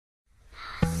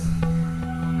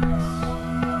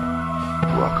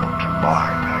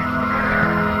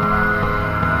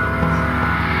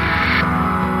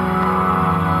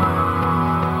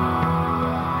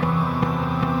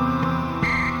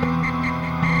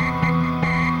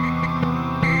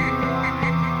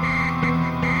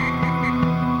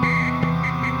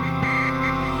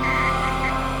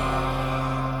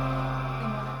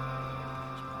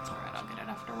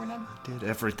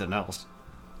everything else.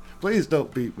 Please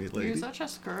don't beat me, lady. You're such a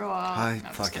screw up. I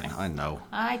know.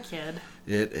 I kid.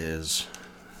 It is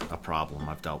a problem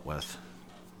I've dealt with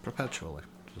perpetually.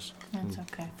 Just It's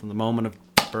okay. from the moment of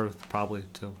birth, probably,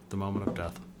 till the moment of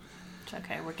death. It's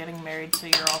okay. We're getting married, so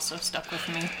you're also stuck with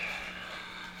me.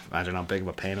 Imagine how big of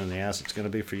a pain in the ass it's going to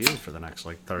be for you for the next,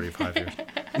 35 years.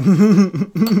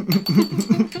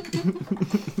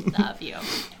 Love you.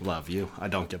 Love you. I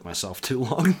don't give myself too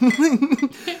long.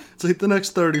 It's like the next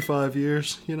 35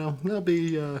 years, That'll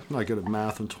be, not good at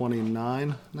math. I'm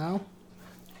 29 now.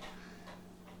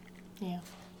 Yeah.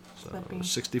 So, That'd be-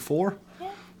 64?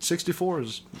 Yeah. 64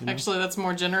 is, Actually, that's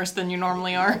more generous than you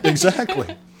normally are.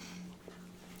 Exactly.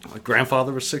 My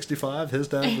grandfather was 65. His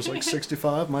dad was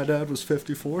 65. My dad was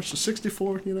 54. So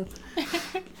 64,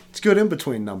 It's a good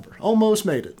in-between number. Almost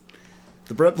made it.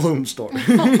 The Brett Bloom story.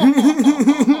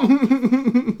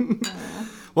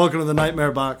 Welcome to the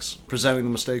Nightmare Box, presenting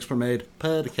the Mistakes Were Made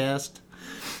podcast.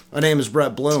 My name is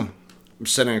Brett Bloom. I'm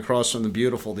sitting across from the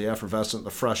beautiful, the effervescent,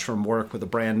 the fresh from work with a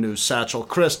brand new satchel,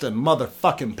 Kristen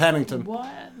motherfucking Pennington. What?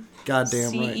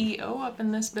 Goddamn right. CEO up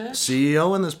in this bitch?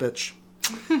 CEO in this bitch.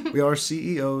 We are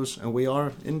CEOs, and we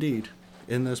are, indeed,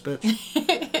 in this bitch.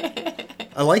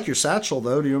 I like your satchel,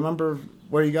 though. Do you remember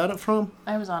where you got it from?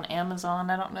 I was on Amazon.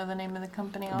 I don't know the name of the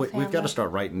company offhand. We've got to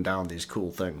start writing down these cool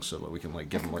things so that we can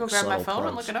give them go grab my subtle phone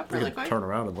and plugs. look it up We really can quick. Turn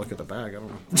around and look at the bag. I don't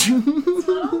know. It's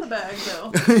not on the bag,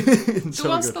 though. Who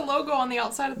wants the logo on the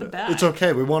outside of the bag? It's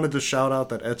okay. We wanted to shout out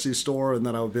that Etsy store, and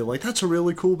then I would be like, "That's a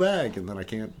really cool bag," and then I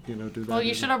can't, do that. Well,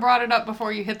 you should have brought it up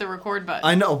before you hit the record button.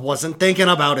 I know. Wasn't thinking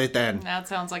about it then. That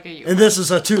sounds like a you. And this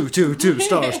is a 2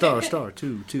 star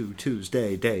 2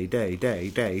 Tuesday day.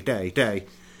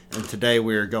 And today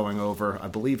we are going over, I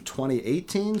believe,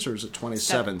 2018's or is it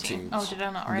 2017's? Oh, did I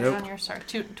not write it on your start?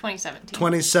 2017.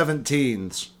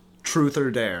 2017's Truth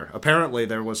or Dare. Apparently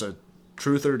there was a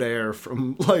Truth or Dare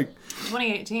from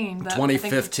 2018.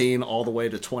 2015 all the way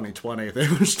to 2020. They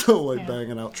were still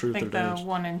banging out Truth I or think Dare. the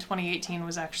one in 2018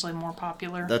 was actually more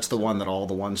popular. That's the one that all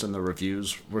the ones in the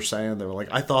reviews were saying. They were like,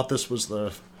 I thought this was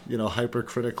the,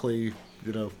 hypercritically,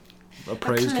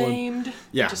 appraised Acclaimed. one.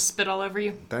 Yeah. Just spit all over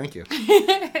you. Thank you.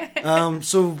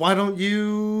 So why don't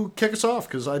you kick us off?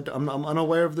 Because I'm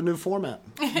unaware of the new format.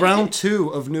 Round 2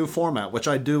 of new format, which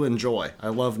I do enjoy. I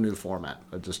love new format.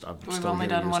 We've only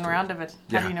done one round of it.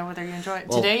 How do you know whether you enjoy it?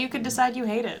 Well, Today you could decide you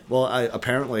hate it. Well,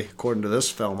 apparently, according to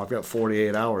this film, I've got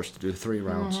 48 hours to do 3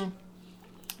 rounds.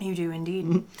 Mm-hmm. You do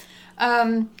indeed.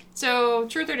 So,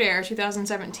 Truth or Dare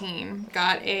 2017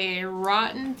 got a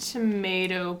Rotten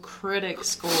Tomato critic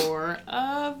score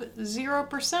of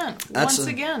 0%. Once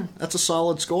again. That's a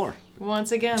solid score.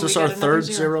 Once again, Is this we our got third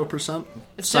 0%? 0%?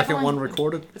 It's Second one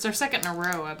recorded? It's our second in a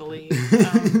row, I believe.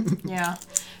 Yeah.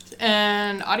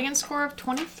 And audience score of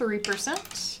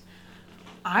 23%.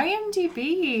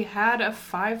 IMDb had a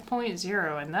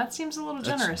 5.0, and that seems a little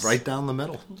generous. That's right down the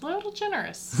middle. A little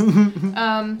generous.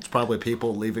 It's probably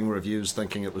people leaving reviews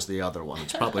thinking it was the other one.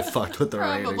 It's probably fucked with their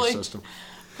rating system.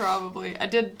 Probably. I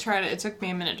did try to... It took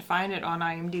me a minute to find it on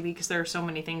IMDb because there are so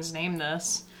many things named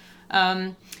this.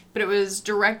 But it was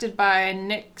directed by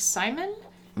Nick Simon,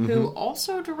 who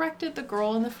also directed The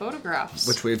Girl in the Photographs.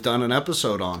 Which we've done an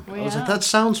episode on. I was like, that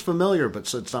sounds familiar,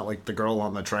 but it's not like The Girl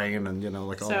on the Train and, all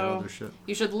that other shit.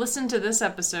 You should listen to this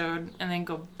episode and then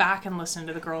go back and listen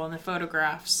to The Girl in the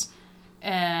Photographs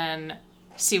and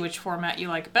see which format you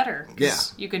like better. Yeah.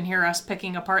 You can hear us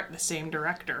picking apart the same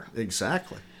director.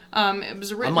 Exactly. It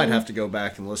was written... I might have to go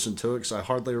back and listen to it because I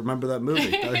hardly remember that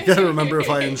movie. I gotta remember if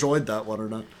I enjoyed that one or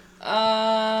not.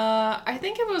 I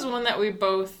think it was one that we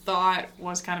both thought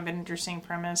was kind of an interesting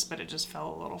premise, but it just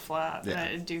fell a little flat. Yeah.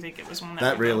 I do think it was one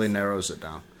that really narrows it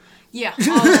down. Yeah,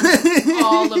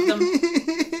 all of them.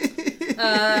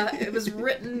 It was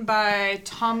written by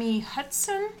Tommy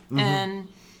Hudson, and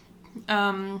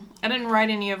I didn't write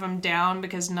any of them down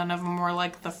because none of them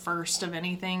were the first of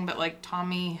anything, but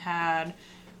Tommy had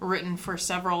written for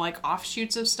several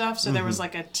offshoots of stuff. So there was a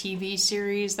TV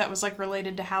series that was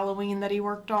related to Halloween that he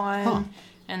worked on,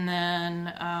 and then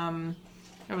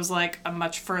it was a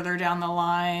much further down the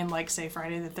line, say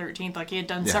Friday the 13th. He had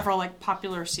done several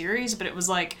popular series, but it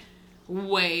was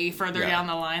way further down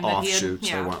the line that offshoots.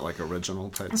 He had. They weren't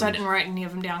original type. So I didn't write any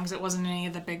of them down because it wasn't any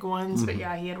of the big ones. But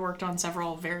yeah, he had worked on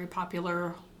several very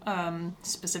popular,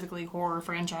 specifically horror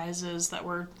franchises that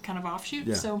were kind of offshoots.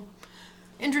 Yeah. So.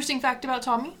 Interesting fact about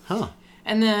Tommy. Huh.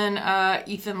 And then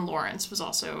Ethan Lawrence was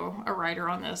also a writer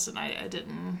on this, and I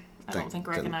don't think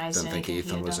recognized Didn't think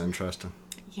anything Ethan was interesting.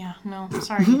 Yeah, no,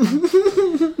 sorry,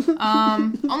 Ethan.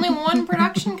 Only one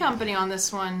production company on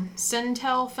this one,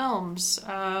 Sintel Films.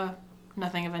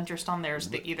 nothing of interest on theirs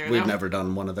either. We've though. never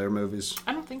done one of their movies.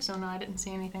 I don't think so. No, I didn't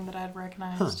see anything that I'd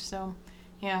recognized. So,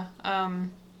 yeah.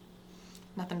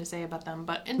 Nothing to say about them,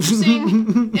 but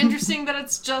interesting. Interesting that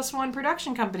it's just one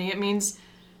production company. It means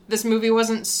this movie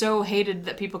wasn't so hated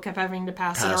that people kept having to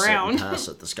pass it around. Pass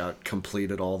it. This got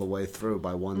completed all the way through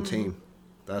by one team.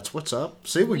 That's what's up.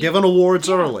 See, we're giving awards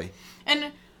early.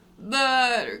 And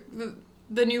the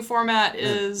new format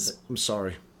is... I'm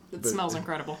sorry. It smells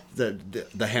incredible.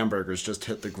 The hamburgers just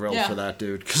hit the grill for that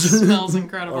dude. It smells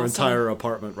incredible. Our entire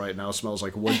apartment right now smells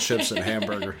like wood chips and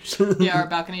hamburgers. Yeah, our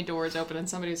balcony door is open and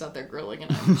somebody's out there grilling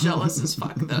and I'm jealous as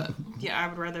fuck that, I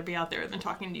would rather be out there than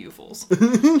talking to you fools. But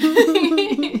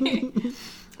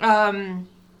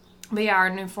yeah, our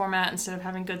new format, instead of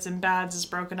having goods and bads, is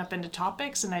broken up into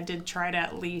topics, and I did try to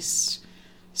at least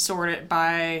sort it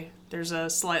by... There's a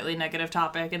slightly negative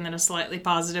topic and then a slightly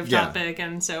positive topic,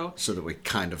 and so that we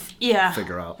kind of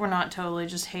figure out. We're not totally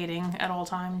just hating at all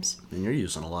times. And you're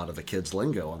using a lot of the kids'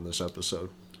 lingo on this episode.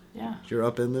 Yeah. You're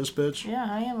up in this bitch? Yeah,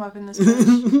 I am up in this bitch.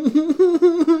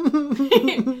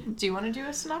 Do you want to do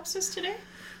a synopsis today?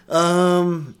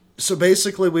 So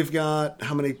basically we've got,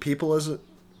 how many people is it?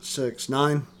 6,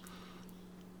 9?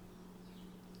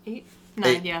 8?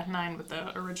 9, yeah, 9 with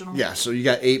the original. Yeah, so you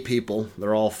got 8 people.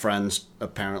 They're all friends,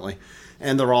 apparently.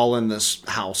 And they're all in this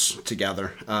house together,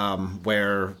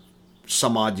 where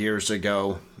some odd years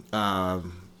ago, a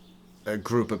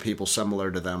group of people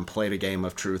similar to them played a game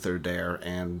of truth or dare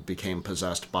and became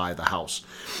possessed by the house.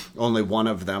 Only one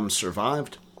of them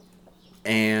survived.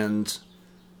 And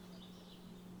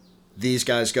these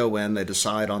guys go in, they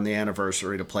decide on the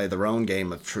anniversary to play their own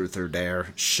game of truth or dare.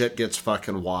 Shit gets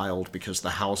fucking wild because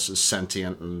the house is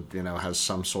sentient and, has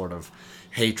some sort of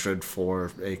hatred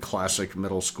for a classic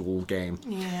middle school game.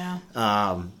 Yeah.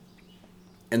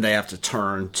 And they have to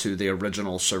turn to the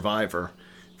original survivor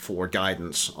for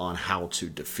guidance on how to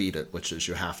defeat it, which is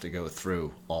you have to go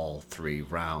through all 3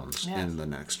 rounds in the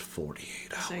next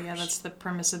 48 hours. So yeah, that's the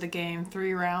premise of the game.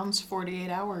 3 rounds, 48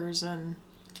 hours, and...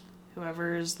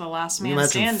 Whoever is the last man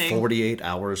standing. Can you imagine 48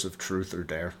 hours of truth or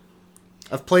dare?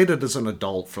 I've played it as an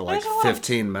adult for like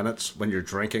 15 minutes when you're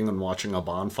drinking and watching a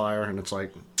bonfire, and it's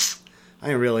like, I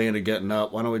ain't really into getting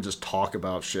up. Why don't we just talk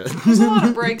about shit? There's a lot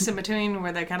of breaks in between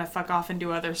where they kind of fuck off and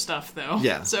do other stuff, though.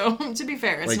 Yeah. So, to be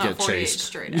fair, it's like not 48 chased.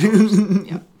 straight hours.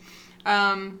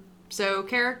 Yeah. So,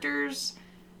 characters,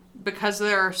 because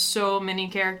there are so many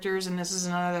characters, and this is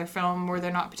another film where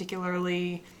they're not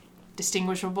particularly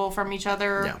distinguishable from each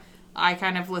other... Yeah. I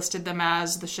kind of listed them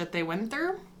as the shit they went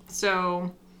through.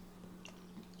 So,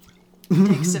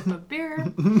 take a sip of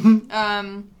beer.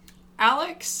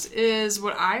 Alex is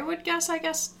what I would guess, I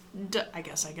guess. I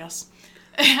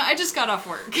just got off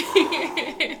work.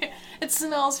 It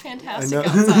smells fantastic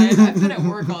outside. I've been at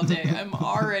work all day. I'm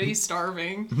already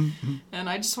starving. And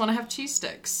I just want to have cheese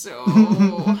sticks. So,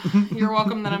 you're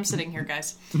welcome that I'm sitting here,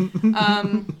 guys.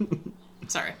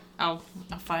 Sorry. I'll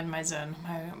find my zen,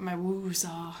 my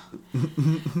woo-saw.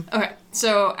 Okay,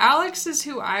 so Alex is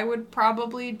who I would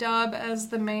probably dub as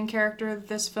the main character of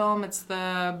this film. It's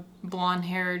the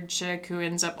blonde-haired chick who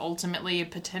ends up ultimately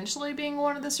potentially being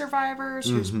one of the survivors,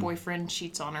 whose boyfriend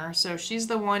cheats on her. So she's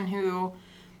the one who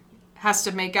has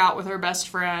to make out with her best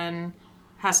friend,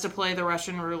 has to play the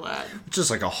Russian roulette. Just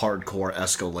like a hardcore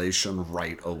escalation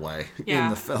right away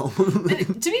in the film.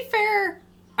 And to be fair...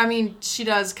 I mean, she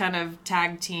does kind of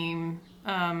tag team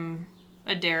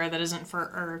a dare that isn't for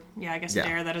her. Yeah, I guess a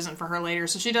dare that isn't for her later.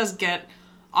 So she does get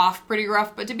off pretty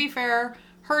rough. But to be fair,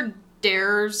 her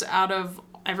dares out of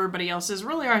everybody else's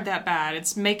really aren't that bad.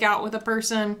 It's make out with a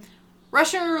person.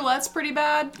 Russian roulette's pretty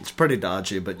bad. It's pretty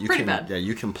dodgy, but you pretty can bad. Yeah,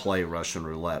 you can play Russian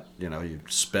roulette. You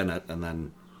spin it and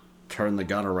then turn the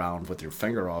gun around with your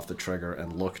finger off the trigger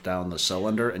and look down the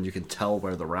cylinder, and you can tell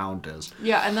where the round is.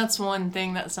 Yeah, and that's one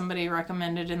thing that somebody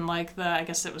recommended in, like, I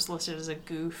guess it was listed as a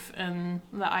goof in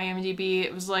the IMDb.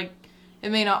 It was like,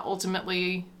 it may not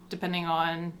ultimately, depending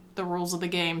on the rules of the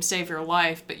game, save your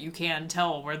life, but you can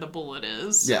tell where the bullet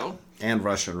is. So. Yeah, and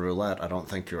Russian roulette, I don't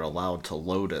think you're allowed to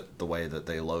load it the way that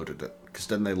they loaded it. Because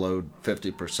didn't they load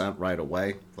 50% right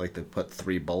away? Like they put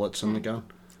 3 bullets in the gun?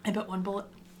 I bet 1 bullet.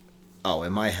 Oh,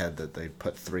 in my head that they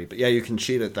put 3. But yeah, you can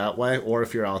cheat it that way. Or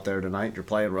if you're out there tonight, you're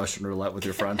playing Russian roulette with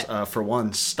your friends. For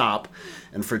 1, stop.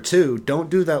 And for 2, don't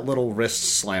do that little wrist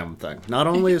slam thing. Not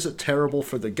only is it terrible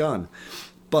for the gun,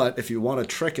 but if you want to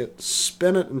trick it,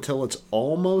 spin it until it's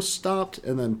almost stopped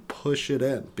and then push it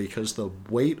in. Because the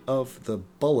weight of the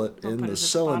bullet in the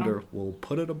cylinder will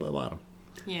put it at the bottom.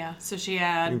 Yeah, so she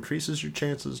had... It increases your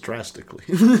chances drastically.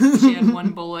 She had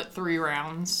 1 bullet, 3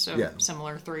 rounds. So yeah.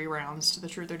 Similar 3 rounds to the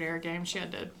Truth or Dare game. She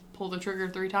had to pull the trigger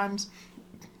 3 times.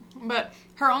 But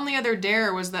her only other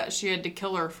dare was that she had to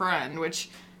kill her friend, which,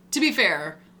 to be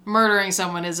fair, murdering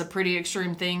someone is a pretty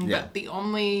extreme thing, Yeah. but the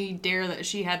only dare that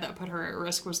she had that put her at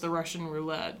risk was the Russian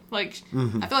roulette. Like,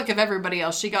 Mm-hmm. I feel like if everybody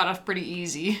else, she got off pretty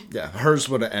easy. Yeah, hers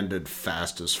would have ended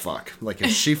fast as fuck. Like, if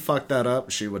she fucked that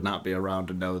up, she would not be around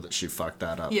to know that she fucked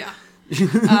that up. Yeah.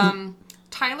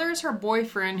 Tyler's her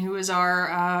boyfriend, who is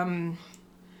our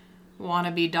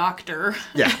wannabe doctor.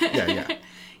 Yeah.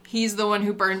 He's the one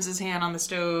who burns his hand on the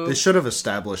stove. They should have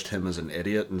established him as an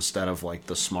idiot instead of, like,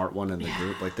 the smart one in the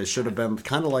group. Like, they should have been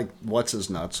kind of like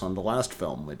What's-His-Nuts on the last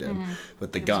film we did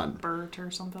with the gun. Bert or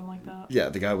something like that. Yeah,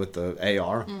 the guy with the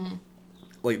AR.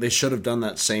 Like, they should have done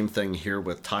that same thing here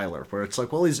with Tyler, where it's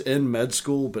like, well, he's in med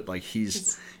school, but, like,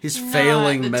 he's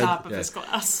failing not at the top of his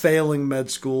class. Failing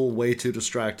med school, way too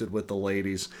distracted with the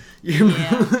ladies. You know?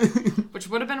 Yeah. Which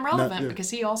would have been relevant because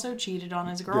he also cheated on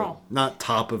his girl. Not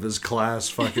top of his class,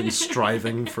 fucking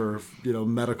striving for,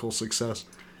 medical success.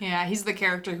 Yeah, he's the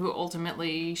character who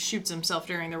ultimately shoots himself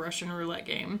during the Russian roulette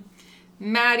game.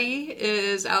 Maddie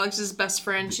is Alex's best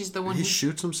friend. She's the one He who...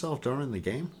 shoots himself during the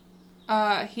game?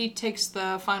 He takes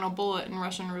the final bullet in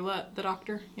Russian roulette, the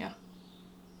doctor. Yeah.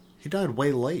 He died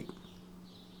way late.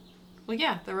 Well,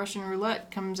 yeah, the Russian roulette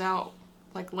comes out,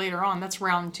 like, later on. That's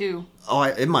round 2. Oh,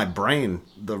 in my brain,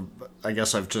 I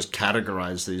guess I've just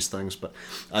categorized these things, but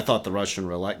I thought the Russian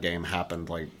roulette game happened,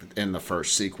 like, in the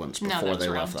first sequence before they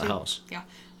left the house.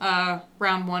 Yeah.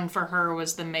 Round 1 for her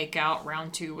was the make-out.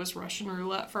 Round 2 was Russian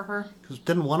roulette for her. 'Cause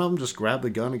didn't one of them just grab the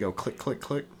gun and go click, click,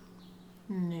 click?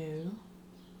 No.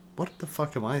 What the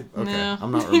fuck am I? Okay, No.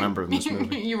 I'm not remembering this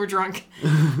movie. You were drunk.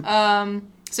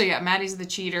 So yeah, Maddie's the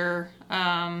cheater.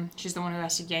 She's the one who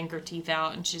has to yank her teeth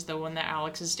out, and she's the one that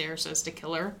Alex's dare says to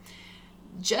kill her.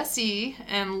 Jesse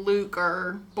and Luke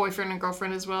are boyfriend and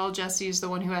girlfriend as well. Jesse's the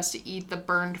one who has to eat the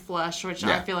burned flesh, which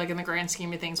I feel like in the grand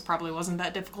scheme of things probably wasn't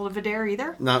that difficult of a dare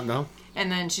either. No.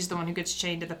 And then she's the one who gets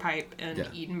chained to the pipe and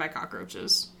eaten by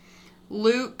cockroaches.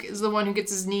 Luke is the one who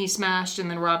gets his knee smashed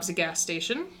and then robs a gas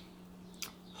station.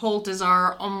 Holt is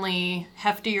our only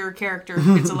heftier character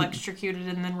who gets electrocuted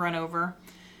and then run over.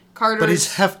 Carter, But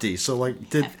he's hefty, so, like,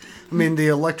 I mean, the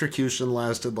electrocution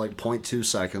lasted, like, 0.2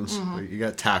 seconds. Like, you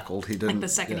got tackled. He didn't... like the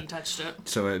second he touched it.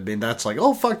 So, I mean, that's like,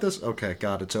 oh, fuck this. Okay,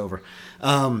 God, it's over.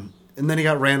 And then he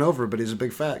got ran over, but he's a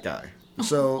big fat guy.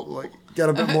 So, like, got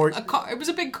a bit more... It was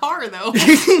a big car, though.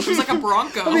 It was like a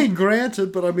Bronco. I mean,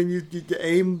 granted, but I mean, you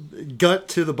aim gut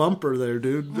to the bumper there,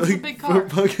 dude. It was a big car.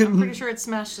 Fucking... I'm pretty sure it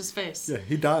smashed his face. Yeah,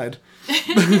 he died.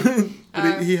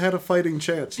 But he had a fighting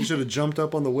chance. He should have jumped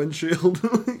up on the windshield,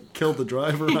 killed the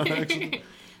driver on accident.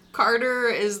 Carter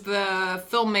is the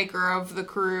filmmaker of the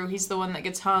crew. He's the one that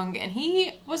gets hung. And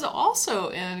he was also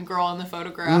in Girl in the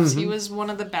Photographs. He was one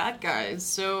of the bad guys.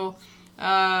 So,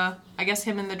 I guess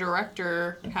him and the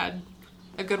director had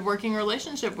a good working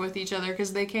relationship with each other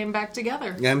because they came back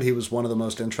together. And he was one of the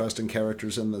most interesting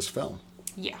characters in this film.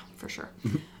 Yeah, for sure.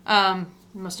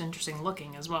 Most interesting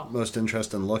looking as well. Most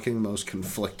interesting looking, most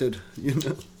conflicted, you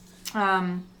know.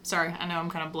 Sorry, I know I'm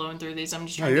kind of blowing through these. I'm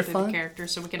just trying to get through the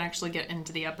characters so we can actually get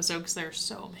into the episode because there are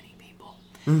so many people.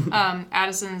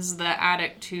 Addison's the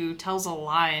addict who tells a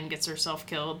lie and gets herself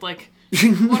killed. Like,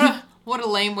 what a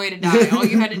lame way to die. All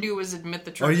you had to do was admit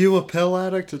the truth. Are you a pill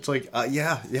addict? It's like,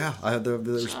 yeah.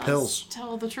 There's Just pills.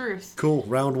 tell the truth. Cool.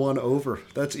 Round 1 over.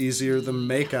 That's easier than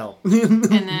make out. And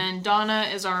then Donna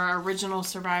is our original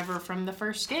survivor from the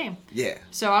first game. Yeah.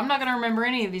 So I'm not going to remember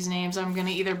any of these names. I'm going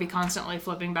to either be constantly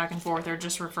flipping back and forth or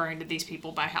just referring to these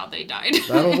people by how they died.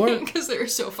 That'll work. Because there are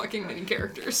so fucking many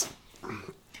characters.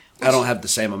 I don't have the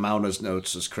same amount of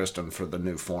notes as Kristen for the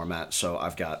new format, so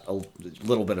I've got a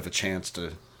little bit of a chance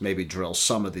to maybe drill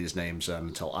some of these names in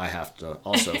until I have to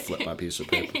also flip my piece of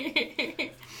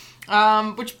paper.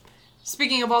 Which,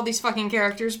 speaking of all these fucking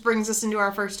characters, brings us into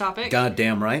our first topic.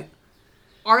 Goddamn right.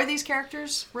 Are these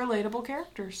characters relatable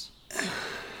characters?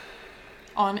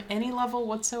 On any level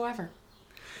whatsoever.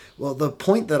 Well, the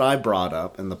point that I brought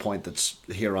up, and the point that's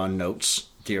here on notes,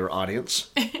 dear audience,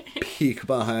 peek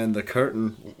behind the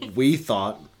curtain, we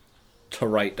thought to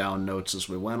write down notes as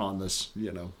we went on this,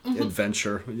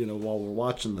 adventure, while we're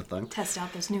watching the thing. Test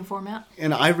out this new format.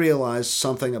 And I realized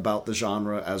something about the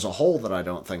genre as a whole that I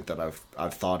don't think that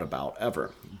I've thought about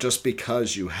ever. Just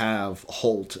because you have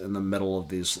Holt in the middle of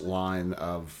these line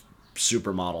of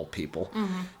supermodel people,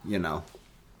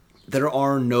 there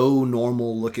are no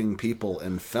normal-looking people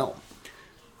in film.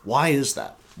 Why is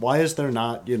that? Why is there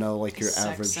not, like your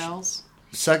average... Sex sells.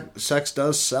 Sex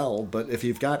does sell, but if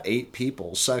you've got 8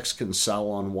 people, sex can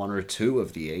sell on 1 or 2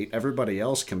 of the 8. Everybody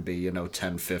else can be,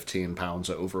 10, 15 pounds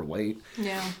overweight.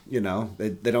 Yeah.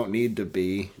 They don't need to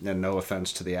be, and no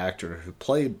offense to the actor who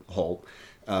played Holt,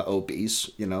 obese,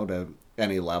 to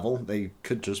any level. They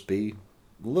could just be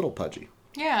a little pudgy.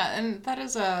 Yeah, and that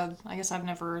is I guess I've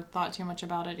never thought too much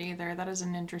about it either. That is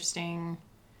an interesting,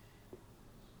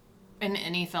 in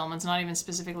any film, it's not even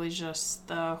specifically just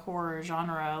the horror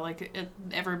genre. Like,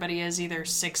 everybody is either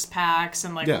six packs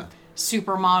and, like,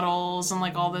 supermodels and,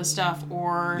 like, all this stuff,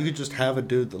 or... You could just have a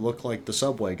dude that looked like the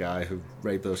Subway guy who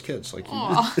raped those kids. Like,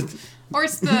 or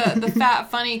it's the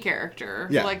fat, funny character.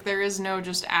 Yeah. Like, there is no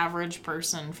just average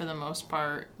person for the most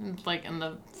part. Like, and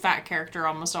the fat character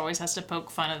almost always has to poke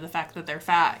fun at the fact that they're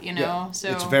fat, Yeah. So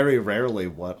it's very rarely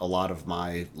what a lot of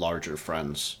my larger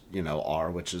friends, are,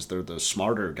 which is they're the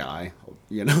smarter guy.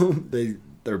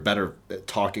 They're better at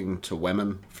talking to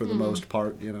women for the most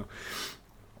part,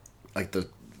 Like the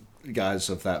guys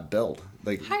of that build.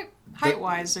 Like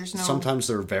height-wise, there's no... Sometimes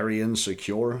they're very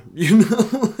insecure,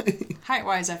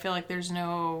 Height-wise, I feel like there's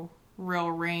no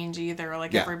real range either.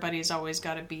 Like, everybody's always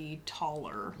got to be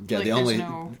taller. Yeah, like, the only...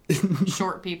 there's no...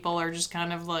 short people are just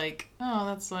kind of like, oh,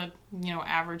 that's a,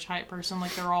 average height person.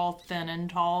 Like, they're all thin and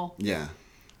tall. Yeah.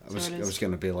 I was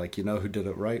going to be like, who did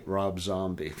it right? Rob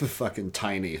Zombie. The fucking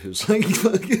tiny who's like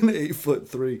fucking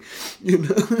 8'3",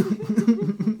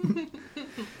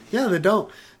 Yeah, they don't.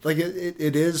 Like,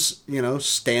 it is,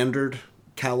 standard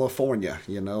California,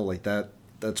 like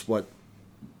that's what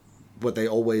they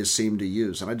always seem to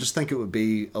use. And I just think it would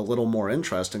be a little more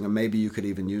interesting, and maybe you could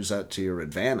even use that to your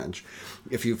advantage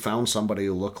if you found somebody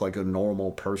who looked like a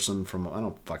normal person from,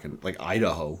 like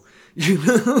Idaho.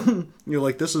 You're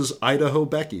like, this is Idaho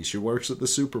Becky. She works at the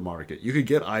supermarket. You could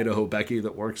get Idaho Becky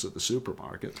that works at the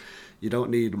supermarket. You don't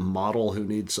need a model who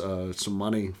needs some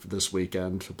money for this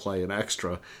weekend to play an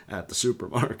extra at the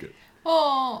supermarket.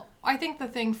 Well, I think the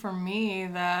thing for me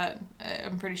that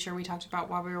I'm pretty sure we talked about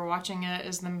while we were watching it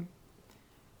is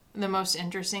the most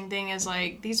interesting thing is,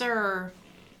 like, these are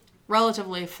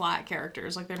relatively flat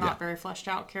characters. Like, they're not very fleshed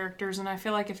out characters. And I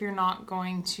feel like if you're not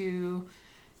going to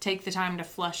take the time to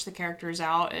flesh the characters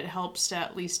out, it helps to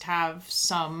at least have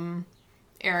some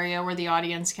area where the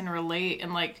audience can relate.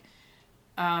 And, like,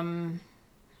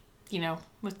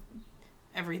 with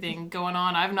everything going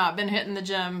on, I've not been hitting the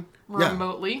gym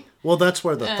remotely. Well, that's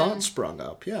where the thought sprung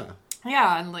up, yeah.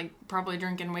 Yeah, and, like, probably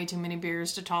drinking way too many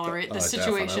beers to tolerate the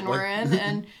situation definitely. we're in.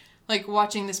 And, like,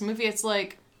 watching this movie, it's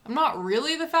like, I'm not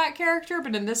really the fat character,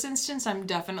 but in this instance, I'm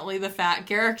definitely the fat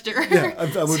character. Yeah,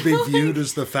 I would be viewed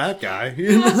as the fat guy,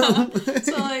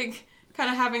 So, like,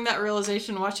 kind of having that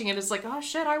realization watching it is like, oh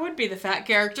shit, I would be the fat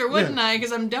character, wouldn't I?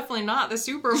 Because I'm definitely not the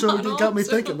supermodel. So it got me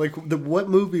thinking, like, what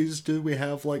movies do we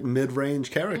have, like, mid-range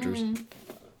characters? And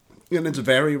it's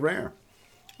very rare.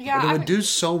 Yeah, but it would do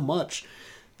so much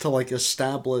to, like,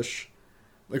 establish...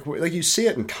 Like you see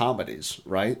it in comedies,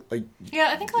 right? Like, yeah,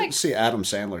 I think, like, you see Adam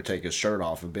Sandler take his shirt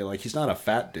off and be like, he's not a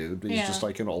fat dude. He's just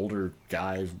like an older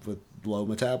guy with low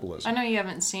metabolism. I know you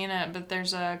haven't seen it, but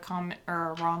there's a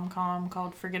rom-com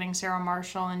called Forgetting Sarah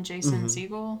Marshall, and Jason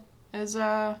Segel is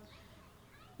I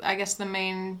guess the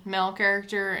main male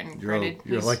character, and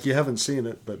you're like, you haven't seen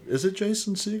it, but is it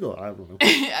Jason Segel? I don't know.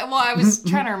 Well, I was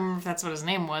trying to remember if that's what his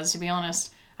name was, to be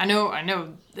honest. I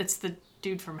know it's the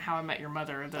dude from How I Met Your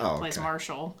Mother that plays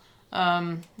Marshall.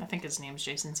 I think his name's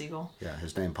Jason Segel. Yeah,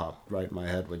 his name popped right in my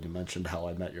head when you mentioned How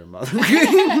I Met Your Mother.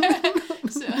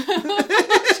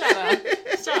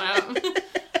 Shut up.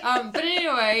 But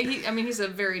anyway, he's a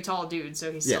very tall dude,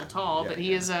 so he's still tall, but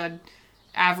he is a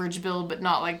average build, but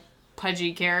not, like,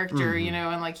 pudgy character,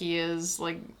 and, like, he is,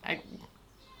 like,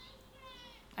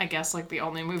 I guess, like, the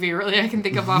only movie really I can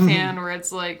think of offhand where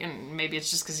it's like, and maybe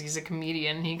it's just because he's a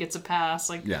comedian, he gets a pass,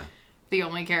 like, the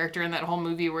only character in that whole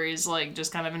movie where he's, like,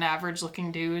 just kind of an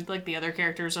average-looking dude. Like, the other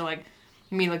characters are, like,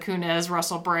 Mila Kunis,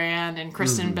 Russell Brand, and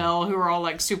Kristen Bell, who are all,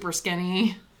 like, super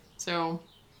skinny. So,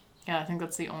 yeah, I think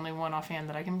that's the only one offhand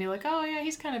that I can be like, oh, yeah,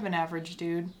 he's kind of an average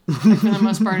dude. Like, for the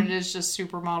most part, it is just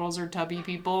supermodels or tubby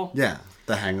people. Yeah,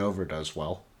 The Hangover does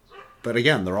well. But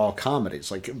again, they're all comedies.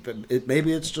 Like,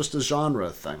 maybe it's just a genre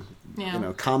thing.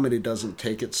 Yeah. Comedy doesn't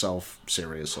take itself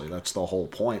seriously. That's the whole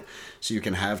point. So you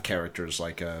can have characters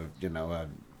like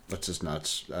what's his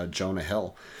nuts, Jonah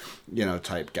Hill,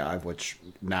 type guy. Which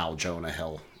now Jonah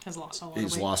Hill has lost a lot.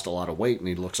 He's lost a lot of weight, and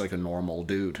he looks like a normal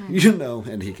dude.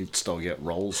 And he could still get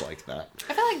roles like that.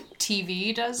 I feel like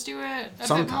TV does do it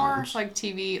a bit more. Like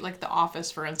TV, like The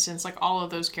Office, for instance. Like, all of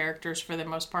those characters, for the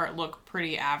most part, look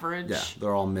pretty average. Yeah,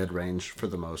 they're all mid-range for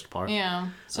the most part. Yeah.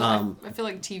 So I feel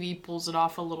like TV pulls it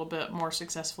off a little bit more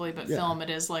successful, but film,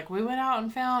 it is like, we went out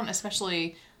and found,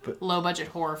 especially low-budget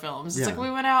horror films. It's like,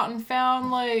 we went out and found,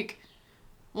 like,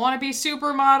 wannabe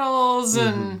supermodels,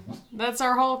 and that's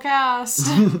our whole cast.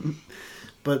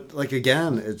 But like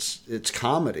again, it's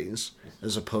comedies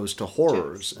as opposed to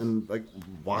horrors, and like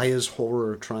why is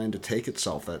horror trying to take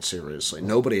itself that seriously?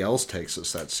 Nobody else takes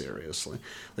us that seriously.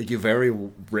 Like you very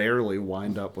rarely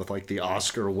wind up with like the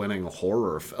Oscar-winning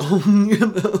horror film, you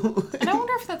know. And I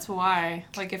wonder if that's why.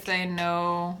 Like if they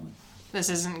know this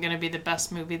isn't going to be the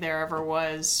best movie there ever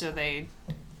was, so they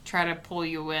try to pull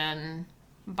you in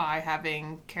by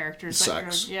having characters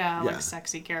Sex. like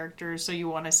sexy characters. So you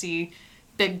want to see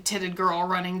big-titted girl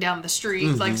running down the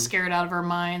street, like scared out of her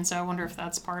mind. So I wonder if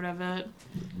that's part of it.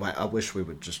 I wish we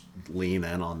would just lean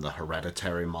in on the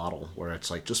Hereditary model, where it's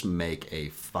like just make a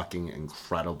fucking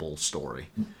incredible story.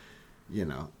 You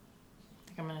know. I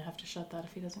think I'm gonna have to shut that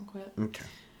if he doesn't quit. Okay.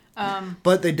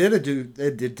 But they did do.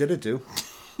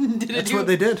 That's what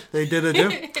they did. They did a do.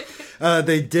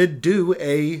 They did do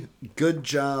a good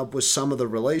job with some of the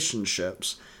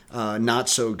relationships. Not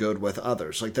so good with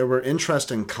others. Like there were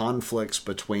interesting conflicts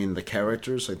between the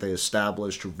characters. Like they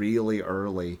established really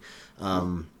early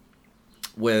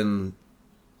when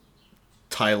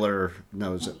Tyler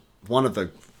knows it. One of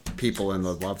the people in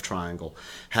the love triangle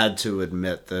had to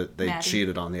admit that they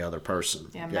cheated on the other person.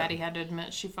 Yeah, Maddie had to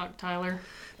admit she fucked Tyler.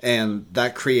 And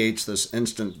that creates this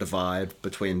instant divide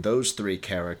between those three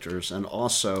characters and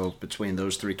also between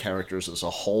those three characters as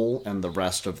a whole and the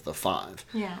rest of the five.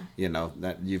 Yeah. You know,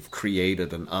 that you've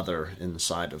created an other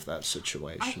inside of that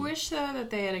situation. I wish, though, that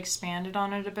they had expanded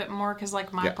on it a bit more, because,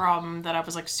 like, my problem that I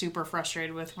was, like, super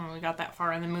frustrated with when we got that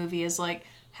far in the movie is, like,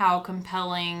 how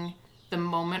compelling the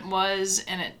moment was,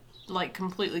 and it, like,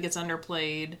 completely gets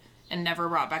underplayed and never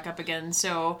brought back up again.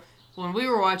 So, when we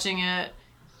were watching it,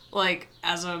 like,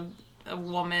 as a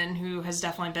woman who has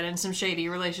definitely been in some shady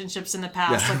relationships in the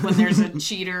past, like, when there's a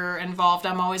cheater involved,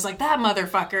 I'm always like, that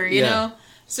motherfucker, you know?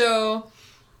 So,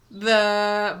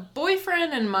 the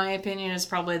boyfriend, in my opinion, is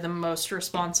probably the most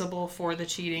responsible for the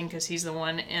cheating, because he's the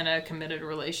one in a committed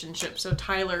relationship. So,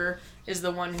 Tyler is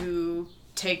the one who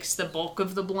takes the bulk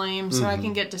of the blame, so I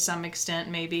can get to some extent,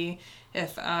 maybe,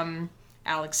 if,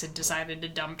 Alex had decided to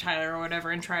dump Tyler or whatever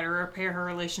and try to repair her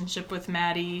relationship with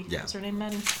Maddie. Yeah. Is her name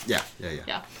Maddie? Yeah.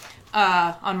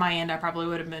 On my end, I probably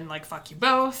would have been like, fuck you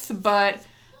both. But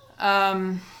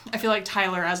I feel like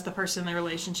Tyler, as the person in the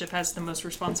relationship, has the most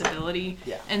responsibility.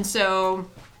 Yeah. And so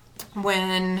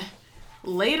when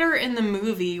later in the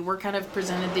movie, we're kind of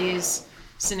presented these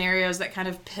scenarios that kind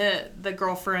of pit the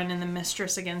girlfriend and the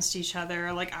mistress against each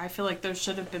other, like, I feel like those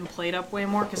should have been played up way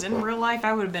more, because in real life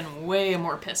I would have been way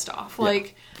more pissed off.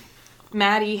 Like,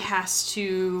 Maddie has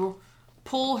to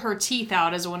pull her teeth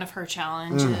out as one of her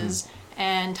challenges,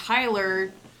 and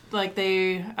Tyler, like,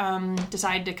 they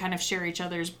decide to kind of share each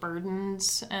other's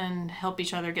burdens and help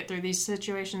each other get through these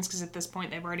situations, because at this point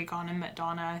they've already gone and met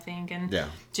Donna, I think, and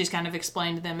she's kind of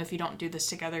explained to them, if you don't do this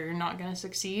together, you're not going to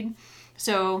succeed.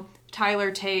 So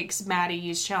Tyler takes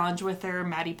Maddie's challenge with her.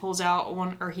 Maddie pulls out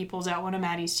he pulls out one of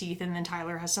Maddie's teeth, and then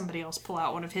Tyler has somebody else pull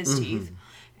out one of his teeth.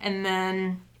 And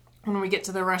then when we get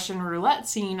to the Russian roulette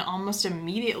scene, almost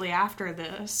immediately after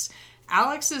this,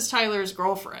 Alex is Tyler's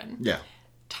girlfriend. Yeah.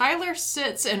 Tyler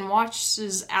sits and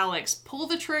watches Alex pull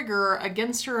the trigger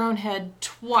against her own head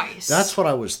twice. That's what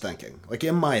I was thinking. Like,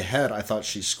 in my head, I thought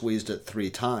she squeezed it 3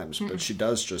 times, but she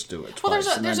does just do it twice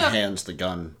and then hands the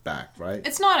gun back, right?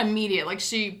 It's not immediate. Like,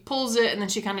 she pulls it, and then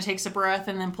she kind of takes a breath,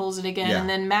 and then pulls it again, and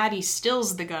then Maddie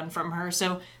steals the gun from her.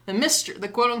 So the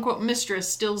quote-unquote mistress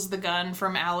steals the gun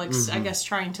from Alex, I guess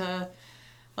trying to,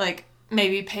 like,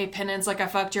 maybe pay penance, like, I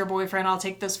fucked your boyfriend, I'll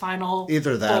take this final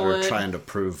Either that bullet. or trying to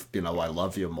prove, I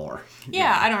love you more. And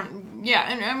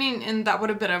I mean, and that would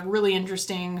have been a really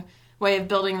interesting way of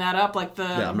building that up, like the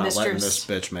I'm not mistress... letting this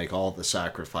bitch make all the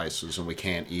sacrifices and we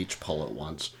can't each pull at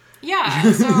once. Yeah,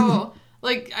 so,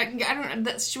 like, I don't...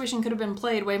 That situation could have been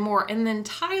played way more. And then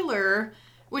Tyler,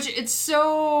 which it's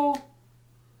so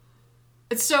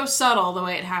subtle the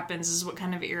way it happens is what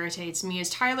kind of irritates me, is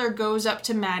Tyler goes up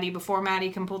to Maddie before Maddie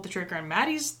can pull the trigger, and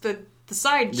Maddie's the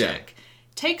side chick,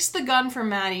 takes the gun from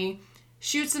Maddie,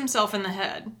 shoots himself in the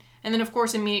head, and then of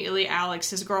course immediately Alex,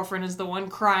 his girlfriend, is the one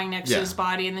crying next to his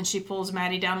body, and then she pulls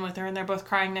Maddie down with her, and they're both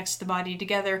crying next to the body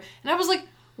together, and I was like,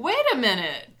 wait a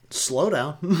minute. Slow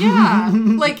down. Yeah,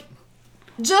 like,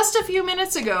 just a few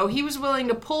minutes ago, he was willing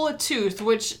to pull a tooth,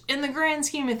 which in the grand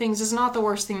scheme of things is not the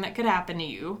worst thing that could happen to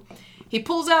you. He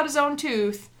pulls out his own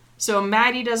tooth so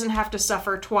Maddie doesn't have to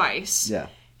suffer twice. Yeah.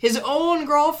 His own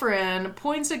girlfriend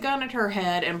points a gun at her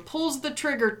head and pulls the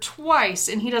trigger twice,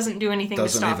 and he doesn't do anything to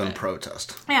stop it. Doesn't even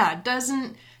protest. Yeah,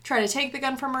 doesn't try to take the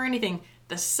gun from her or anything.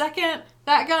 The second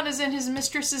that gun is in his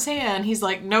mistress's hand. He's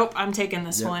like, nope, I'm taking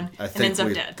this one. And ends up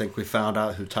dead. I think we found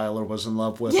out who Tyler was in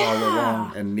love with all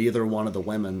along, and neither one of the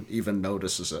women even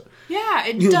notices it. Yeah,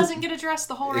 it doesn't get addressed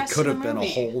the whole rest of the movie. It could have been a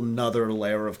whole nother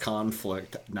layer of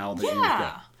conflict now that you've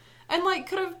got. And, like,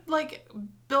 could have, like,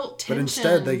 built tension. But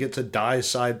instead, they get to die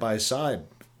side by side,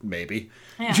 maybe.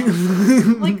 Yeah.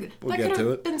 Like, that could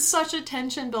have been such a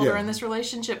tension builder in this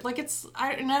relationship. Like,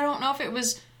 I don't know if it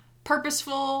was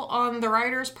purposeful on the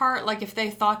writer's part. Like, if they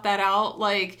thought that out,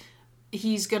 like,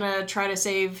 he's gonna try to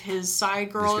save his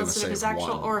side girl instead of his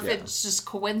actual... Or if it's just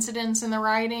coincidence in the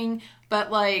writing.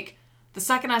 But, like... The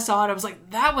second I saw it, I was like,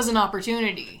 that was an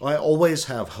opportunity. Well, I always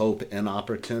have hope in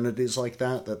opportunities like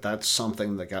that that's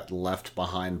something that got left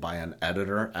behind by an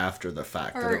editor after the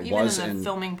fact. Or that it even was in the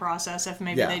filming process, if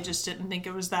maybe they just didn't think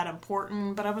it was that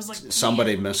important. But I was like...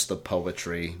 Somebody missed the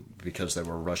poetry because they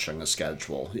were rushing a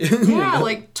schedule. Yeah,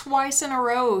 like twice in a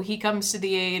row, he comes to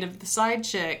the aid of the side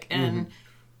chick, and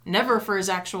never for his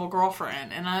actual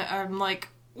girlfriend. And I'm like,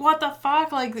 what the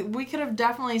fuck? Like, we could have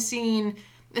definitely seen...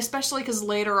 Especially because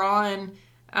later on,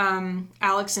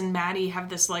 Alex and Maddie have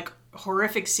this, like,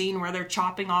 horrific scene where they're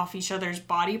chopping off each other's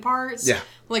body parts. Yeah.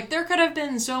 Like, there could have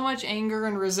been so much anger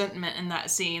and resentment in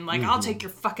that scene. Like, I'll take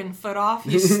your fucking foot off.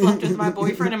 You slept with my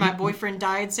boyfriend and my boyfriend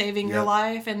died saving your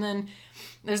life. And then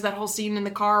there's that whole scene in the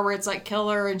car where it's like, kill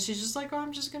her. And she's just like, oh,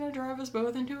 I'm just going to drive us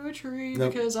both into a tree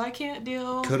because I can't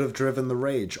deal. Could have driven the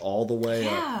rage all the way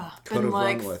up. Could have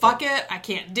like, fuck it. I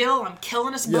can't deal. I'm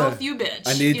killing us both, you bitch.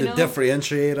 I need to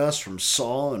differentiate us from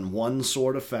Saul in one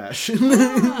sort of fashion.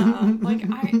 Like,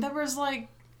 there was like...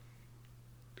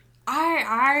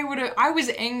 I was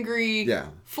angry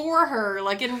for her.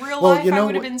 Like, in real life, I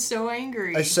would have been so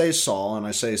angry. I say Saul, and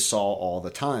I say Saul all the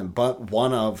time, but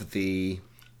one of the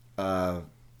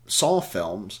Saw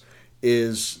films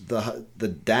is the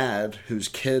dad whose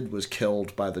kid was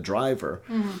killed by the driver,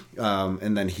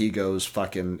 and then he goes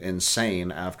fucking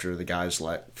insane after the guy's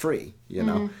let free, you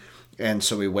know? And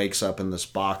so he wakes up in this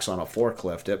box on a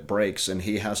forklift, it breaks, and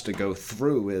he has to go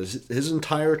through his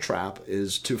entire trap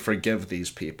is to forgive these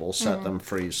people, set them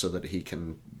free so that he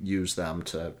can use them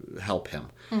to help him,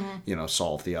 you know,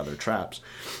 solve the other traps.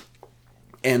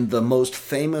 And the most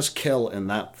famous kill in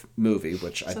that movie,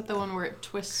 which Is that the one where it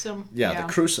twists him? Yeah,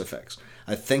 the crucifix.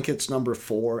 I think it's number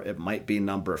 4. It might be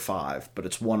number 5, but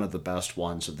it's one of the best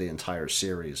ones of the entire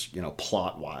series, you know,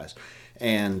 plot-wise.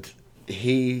 And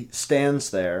he stands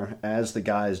there as the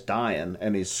guy's dying,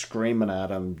 and he's screaming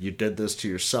at him, "You did this to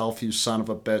yourself, you son of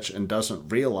a bitch," and doesn't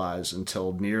realize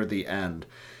until near the end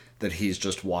that he's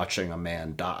just watching a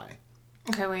man die.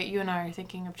 Okay, wait, you and I are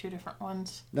thinking of two different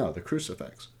ones. No, the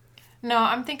crucifix. No,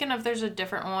 I'm thinking of there's a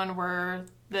different one where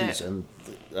he's in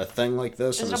a thing like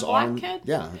this, and his black arm, kid?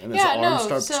 And his arm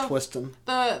starts twisting.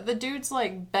 The dude's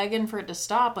like begging for it to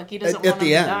stop, like he doesn't at want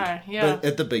the him end, to die. Yeah, but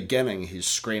at the beginning, he's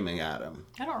screaming at him.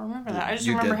 I don't remember that. I just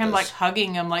remember him like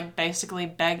hugging him, like basically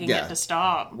begging it to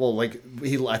stop. Well, like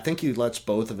I think he lets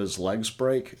both of his legs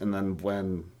break, and then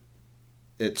when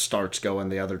it starts going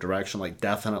the other direction, like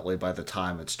definitely by the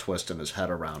time it's twisting his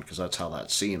head around, because that's how that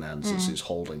scene ends, is he's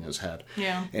holding his head.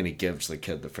 Yeah. And he gives the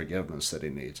kid the forgiveness that he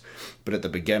needs. But at the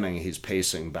beginning, he's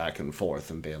pacing back and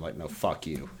forth and being like, no, fuck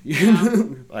you. Yeah.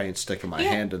 I ain't sticking my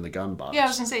hand in the gun box. Yeah, I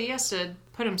was going to say, he has to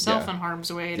put himself in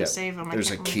harm's way to save him. There's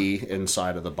a key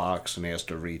inside of the box, and he has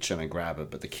to reach in and grab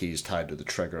it, but the key's tied to the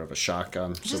trigger of a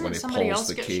shotgun. Doesn't so when he somebody pulls else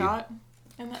the get key... shot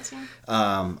in that scene?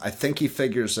 I think he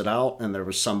figures it out, and there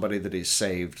was somebody that he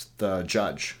saved, the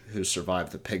judge who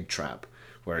survived the pig trap,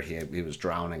 where he was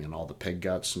drowning in all the pig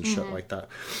guts and shit like that.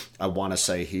 I want to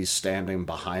say he's standing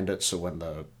behind it, so when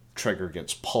the trigger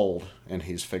gets pulled and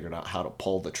he's figured out how to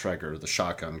pull the trigger, the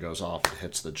shotgun goes off and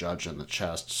hits the judge in the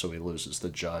chest, so he loses the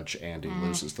judge and he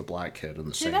loses the black kid in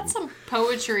the same... that's some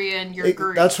poetry in your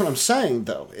group. That's what I'm saying,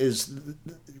 though, is...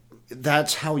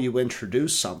 That's how you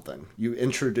introduce something. You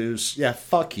introduce,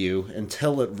 fuck you,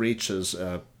 until it reaches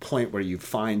a point where you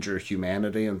find your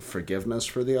humanity and forgiveness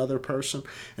for the other person.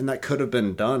 And that could have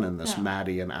been done in this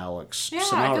Maddie and Alex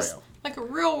scenario. Guess, like, a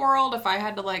real world, if I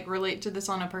had to, like, relate to this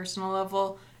on a personal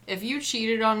level, if you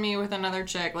cheated on me with another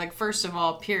chick, like, first of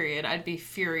all, period, I'd be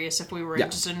furious if we were in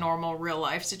just a normal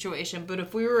real-life situation. But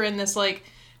if we were in this, like,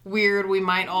 weird we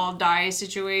might all die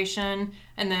situation,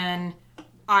 and then...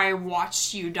 I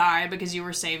watched you die because you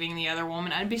were saving the other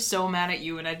woman, I'd be so mad at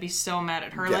you and I'd be so mad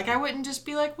at her. Yeah. Like, I wouldn't just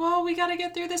be like, well, we gotta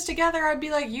get through this together. I'd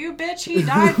be like, you bitch, he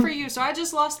died for you, so I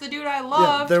just lost the dude I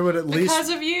loved because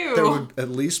of you. There would at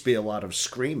least be a lot of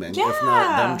screaming, if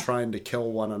not them trying to kill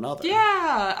one another.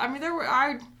 Yeah, I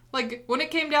mean, like, when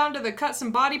it came down to the cuts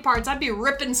and body parts, I'd be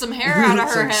ripping some hair out of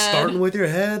her head. Starting with your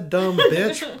head, dumb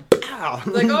bitch. yeah.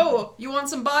 Like, oh, you want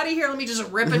some body hair? Let me just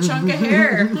rip a chunk of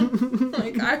hair.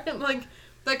 like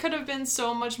that could have been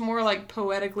so much more like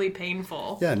poetically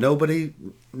painful. Yeah,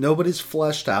 nobody's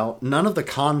fleshed out. None of the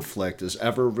conflict is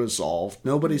ever resolved.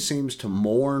 Nobody seems to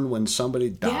mourn when somebody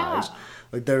dies. Yeah.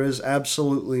 Like, there is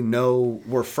absolutely no,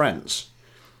 we're friends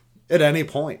at any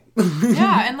point.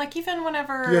 Yeah, and like even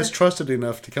whenever You guys trusted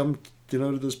enough to come,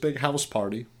 to this big house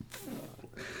party.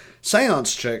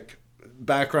 Seance chick,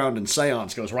 background in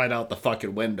seance goes right out the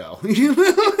fucking window.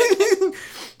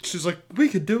 She's like, we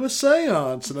could do a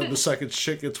seance. And then the second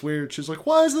shit gets weird. She's like,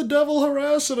 why is the devil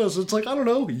harassing us? It's like, I don't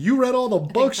know. You read all the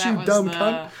books, you dumb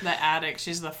cunt. The addict.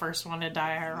 She's the first one to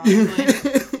die,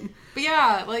 ironically. But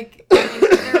yeah, like,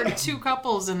 there are two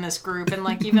couples in this group. And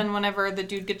like, even whenever the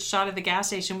dude gets shot at the gas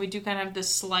station, we do kind of have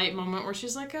this slight moment where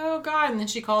she's like, oh God. And then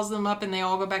she calls them up and they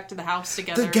all go back to the house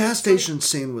together. The gas station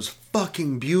scene was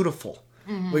fucking beautiful.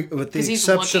 With the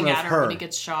exception of her. When he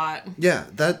gets shot. Yeah,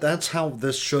 that's how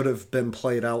this should have been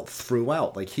played out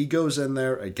throughout. Like, he goes in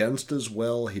there against his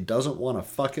will. He doesn't want to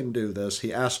fucking do this.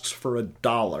 He asks for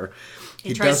 $1.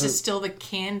 He tries to steal the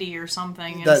candy or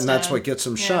something. And that's what gets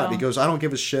him shot. He goes, I don't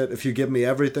give a shit if you give me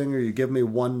everything or you give me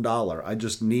 $1. I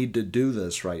just need to do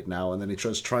this right now. And then he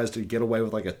just tries to get away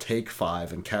with like a take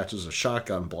 5 and catches a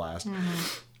shotgun blast.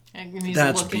 Mm-hmm. And he's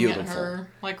that's looking beautiful. At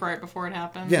her, like right before it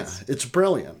happens. Yeah, it's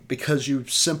brilliant because you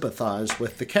sympathize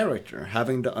with the character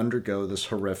having to undergo this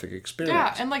horrific experience.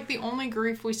 Yeah, and like the only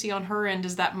grief we see on her end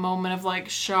is that moment of like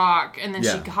shock, and then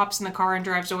she hops in the car and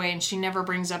drives away, and she never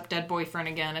brings up dead boyfriend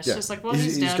again. It's just like, well,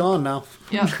 he's dead. He's gone now.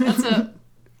 Yeah, that's it.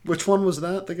 Which one was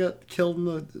that got killed in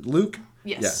the Luke?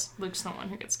 Yes, yeah. Luke's the one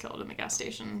who gets killed in the gas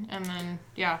station, and then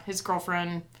his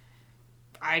girlfriend.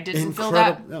 I didn't feel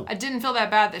that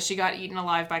bad that she got eaten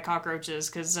alive by cockroaches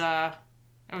because I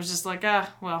was just like,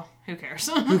 well, who cares?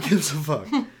 Who gives a fuck?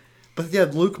 But yeah,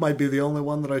 Luke might be the only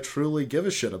one that I truly give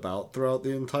a shit about throughout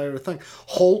the entire thing.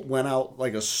 Holt went out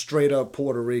like a straight up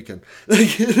Puerto Rican.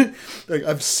 Like,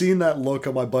 I've seen that look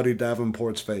on my buddy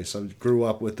Davenport's face. I grew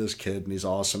up with this kid and he's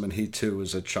awesome, and he too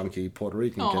is a chunky Puerto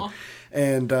Rican kid.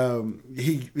 And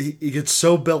he gets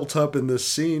so built up in this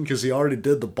scene because he already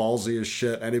did the ballsiest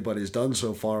shit anybody's done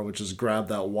so far, which is grab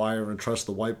that wire and trust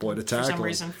the white boy to tackle him. For some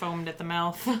reason, foamed at the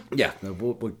mouth. Yeah,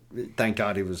 thank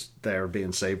God he was there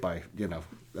being saved by,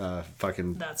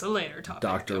 fucking... That's a later topic.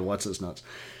 Doctor, what's his nuts.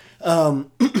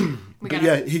 We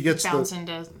gotta he gets bounce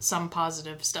into some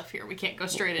positive stuff here. We can't go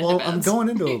straight into Well, beds. I'm going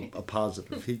into a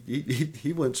positive.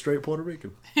 He went straight Puerto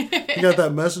Rican. He got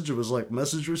that message. It was like,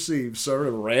 message received, sir,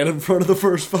 and ran in front of the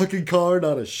first fucking car.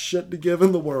 Not a shit to give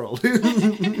in the world.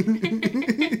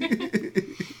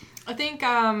 I think,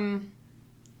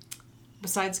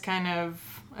 besides kind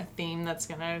of a theme that's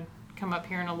going to come up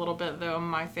here in a little bit, though,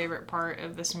 my favorite part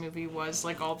of this movie was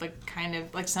like all the kind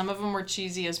of like, some of them were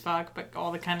cheesy as fuck, but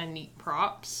all the kind of neat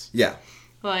props. Yeah.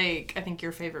 Like, I think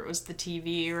your favorite was the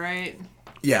TV, right?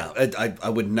 Yeah, I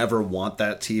would never want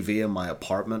that TV in my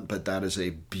apartment, but that is a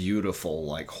beautiful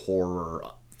like horror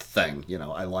thing.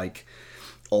 I like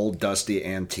old dusty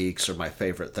antiques are my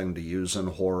favorite thing to use in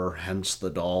horror, hence the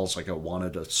dolls. Like, I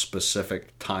wanted a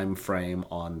specific time frame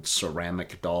on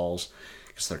ceramic dolls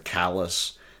because they're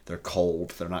callous. They're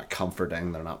cold. They're not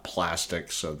comforting. They're not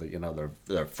plastic, so that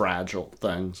they're fragile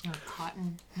things. Or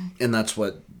cotton. And that's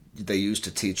what they used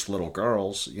to teach little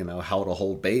girls, how to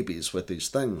hold babies with these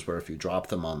things. Where if you drop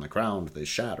them on the ground, they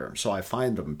shatter. So I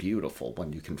find them beautiful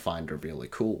when you can find a really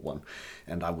cool one,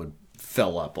 and I would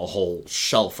fill up a whole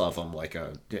shelf of them like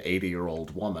a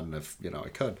 80-year-old woman if I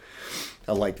could.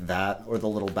 I like that, or the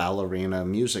little ballerina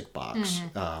music box.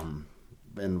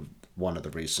 In one of the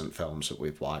recent films that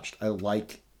we've watched, I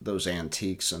like those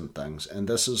antiques and things, and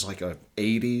this is like a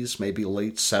 80s, maybe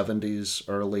late 70s,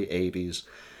 early 80s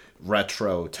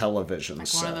retro television like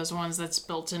set. One of those ones that's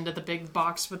built into the big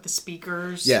box with the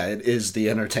speakers. Yeah, it is the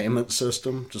entertainment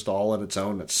system, just all on its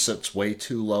own. It sits way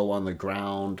too low on the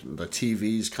ground, and the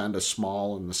TV's kind of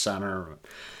small in the center.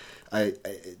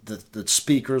 The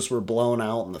speakers were blown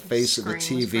out and the face of the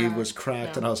TV was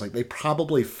cracked. And I was like, they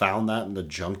probably found that in the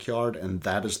junkyard, and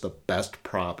that is the best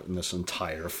prop in this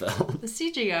entire film. The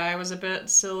CGI was a bit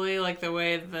silly, like the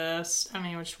way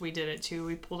which we did it too.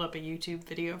 We pulled up a YouTube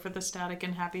video for the Static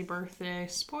and Happy Birthday,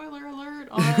 spoiler alert,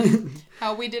 on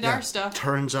how we did our stuff.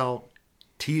 Turns out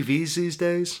TVs these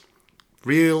days,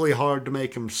 really hard to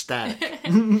make them static.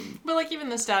 But like even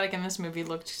the static in this movie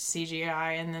looked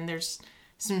CGI, and then there's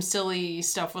some silly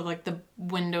stuff with like the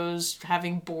windows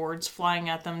having boards flying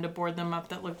at them to board them up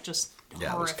that looked just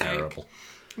horrific. It was terrible.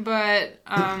 But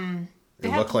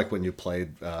It looked like when you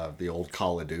played the old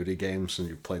Call of Duty games and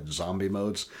you played the zombie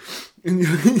modes. And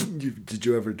did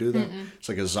you ever do that? Mm-mm. It's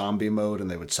like a zombie mode, and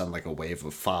they would send like a wave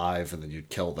of 5, and then you'd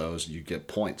kill those, and you'd get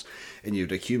points. And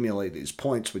you'd accumulate these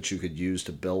points, which you could use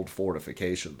to build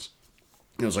fortifications.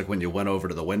 It was like when you went over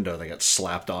to the window, they got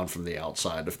slapped on from the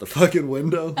outside of the fucking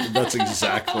window. And that's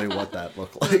exactly what that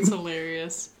looked like. That's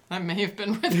hilarious. That may have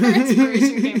been where their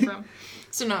inspiration came from.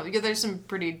 So no, there's some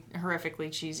pretty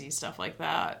horrifically cheesy stuff like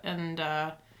that. And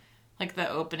like the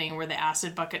opening where the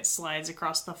acid bucket slides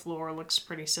across the floor looks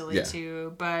pretty silly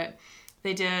too. But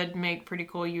they did make pretty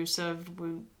cool use of,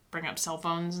 we bring up cell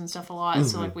phones and stuff a lot. Mm-hmm.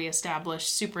 So like we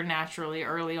established supernaturally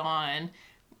early on,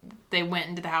 they went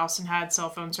into the house and had cell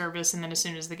phone service. And then as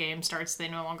soon as the game starts, they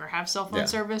no longer have cell phone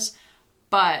service.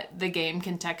 But the game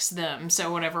can text them.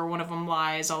 So whenever one of them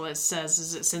lies, all it says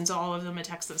is it sends all of them a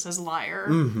text that says liar.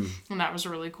 Mm-hmm. And that was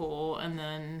really cool. And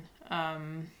then,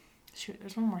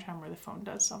 there's one more time where the phone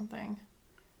does something.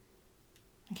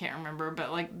 I can't remember,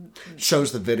 but like...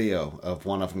 Shows the video of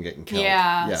one of them getting killed.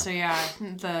 Yeah. So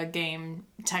the game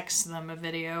texts them a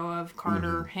video of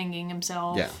Carter hanging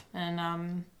himself. Yeah.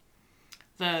 And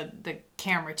the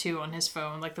camera, too, on his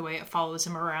phone, like the way it follows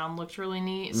him around looked really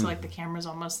neat. So like the camera's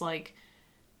almost like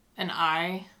an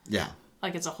eye. Yeah.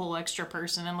 Like it's a whole extra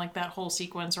person. And like that whole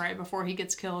sequence right before he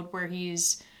gets killed where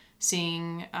he's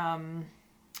seeing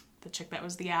the chick that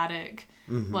was the addict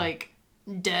like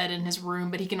dead in his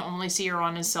room, but he can only see her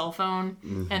on his cell phone.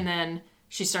 And then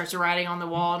she starts writing on the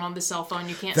wall, and on the cell phone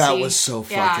you can't see. That was so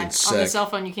fucking sick. On the cell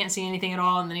phone you can't see anything at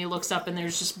all, and then he looks up and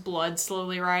there's just blood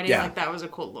slowly writing. Like that was a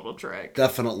cool little trick.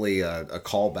 Definitely a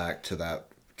callback to that.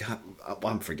 God,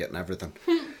 I'm forgetting everything.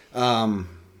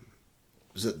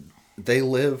 Was it They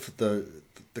Live, the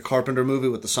Carpenter movie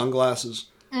with the sunglasses?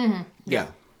 Mm-hmm. Yeah.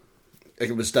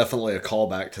 It was definitely a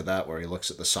callback to that, where he looks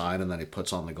at the sign and then he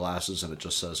puts on the glasses and it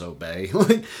just says obey.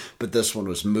 But this one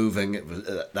was moving.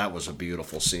 That was a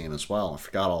beautiful scene as well. I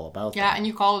forgot all about that. Yeah, and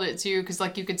you called it too, because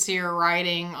like you could see her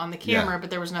writing on the camera,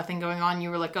 but there was nothing going on. You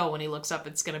were like, oh, when he looks up,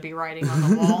 it's going to be writing on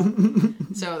the wall.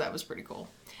 So that was pretty cool.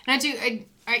 And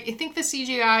I think the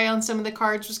CGI on some of the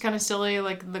cards was kind of silly.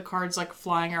 Like the cards like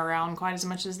flying around quite as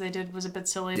much as they did was a bit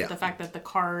silly. Yeah. But the fact that the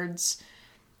cards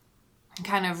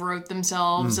kind of wrote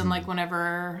themselves, and like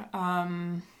whenever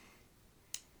I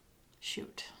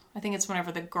think it's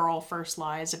whenever the girl first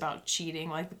lies about cheating,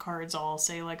 like the cards all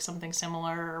say like something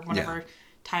similar, or whenever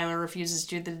Tyler refuses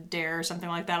to do the dare or something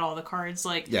like that, all the cards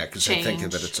like because they think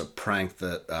that it's a prank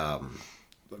that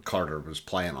Carter was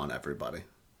playing on everybody.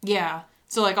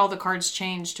 So like all the cards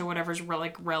change to whatever's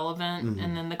relevant,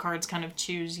 and then the cards kind of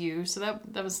choose you. So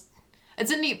that was,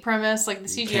 it's a neat premise. Like the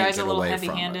CGI is a little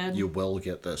heavy-handed. You will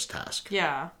get this task.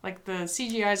 Yeah, like the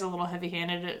CGI is a little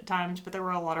heavy-handed at times, but there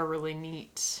were a lot of really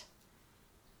neat,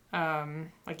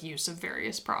 like use of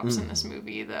various props in this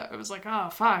movie that it was like, oh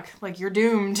fuck, like you're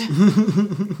doomed.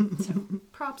 So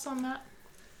props on that.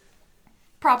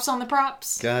 Props on the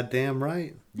props. Goddamn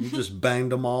right. You just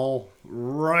banged them all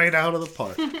right out of the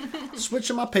park.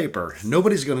 Switching my paper.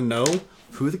 Nobody's going to know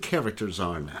who the characters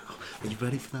are now. Are you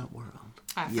ready for that world?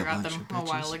 I forgot them a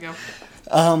while ago.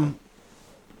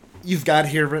 You've got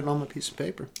here written on my piece of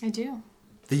paper. I do.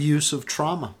 The use of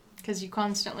trauma. Because you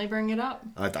constantly bring it up.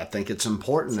 I think it's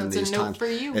important in these times. For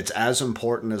you. It's as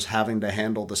important as having to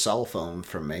handle the cell phone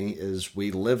for me. Is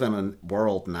we live in a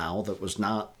world now that was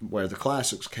not where the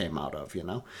classics came out of, you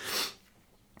know?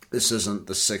 This isn't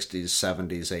the 60s,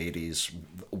 70s, 80s,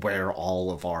 where all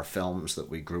of our films that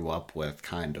we grew up with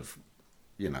kind of,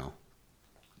 you know,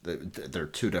 they're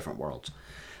two different worlds.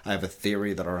 I have a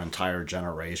theory that our entire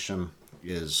generation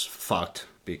is fucked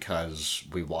because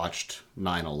we watched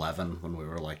 9/11 when we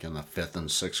were like in the 5th and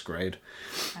 6th grade.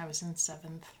 I was in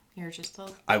 7th. You're just a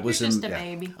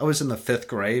baby. I was in the 5th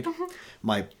grade.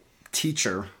 My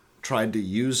teacher tried to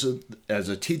use it as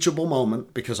a teachable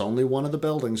moment because only one of the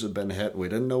buildings had been hit. We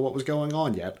didn't know what was going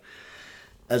on yet.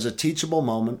 As a teachable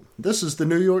moment, this is the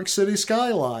New York City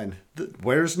skyline.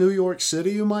 Where's New York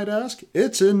City, you might ask?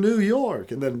 It's in New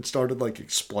York. And then started like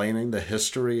explaining the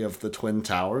history of the Twin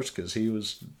Towers because he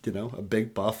was, you know, a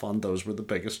big buff on those were the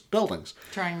biggest buildings.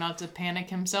 Trying not to panic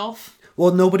himself.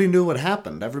 Well, nobody knew what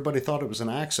happened. Everybody thought it was an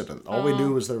accident. All we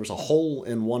knew was there was a hole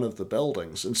in one of the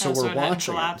buildings. And so we're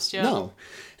watching it. No.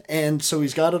 And so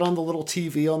he's got it on the little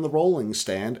TV on the rolling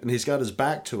stand, and he's got his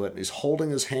back to it, and he's holding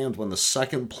his hand when the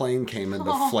second plane came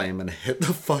into flame and hit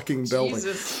the fucking building.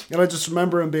 Jesus. And I just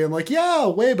remember him being like, yeah,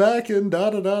 way back in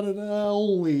da-da-da-da-da,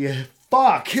 holy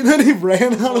fuck. And then he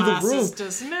ran out of the room.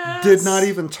 Dismissed. Did not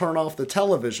even turn off the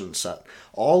television set.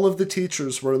 All of the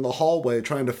teachers were in the hallway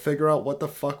trying to figure out what the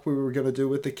fuck we were going to do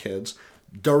with the kids.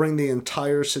 during the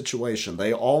entire situation.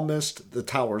 They all missed the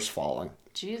towers falling.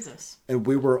 Jesus. And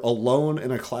we were alone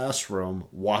in a classroom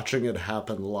watching it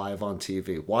happen live on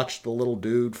TV. Watched the little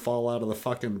dude fall out of the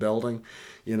fucking building,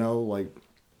 like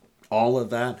all of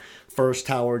that. First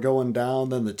tower going down,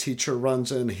 then the teacher runs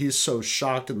in. He's so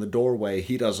shocked in the doorway,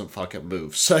 he doesn't fucking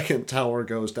move. Second tower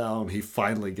goes down. He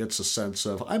finally gets a sense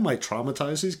of, I might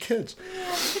traumatize these kids.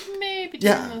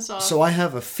 Turn this off. So I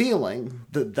have a feeling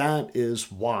that is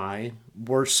why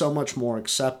we're so much more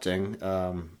accepting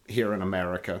here in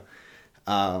America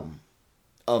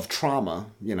of trauma,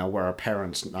 where our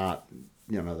parents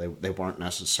they weren't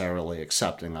necessarily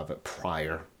accepting of it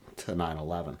prior to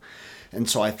 9/11. And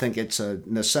so I think it's a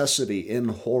necessity in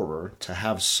horror to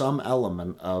have some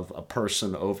element of a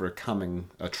person overcoming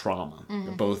a trauma,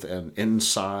 both an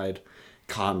inside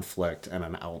conflict and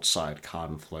an outside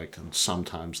conflict. And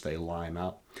sometimes they line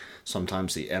up.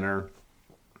 Sometimes the inner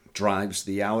drives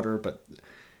the outer. But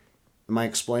am I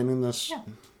explaining this? Yeah.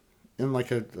 In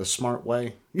like a smart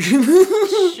way?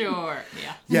 Sure,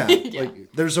 yeah. Yeah,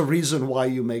 like there's a reason why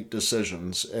you make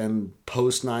decisions. And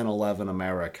post 9/11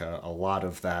 America, a lot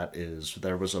of that is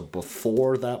there was a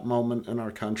before that moment in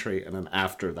our country and an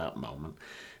after that moment.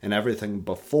 And everything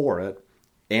before it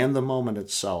and the moment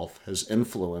itself has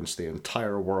influenced the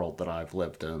entire world that I've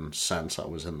lived in since I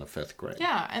was in the 5th grade.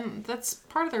 Yeah, and that's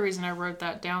part of the reason I wrote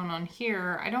that down on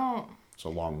here. It's a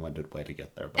long-winded way to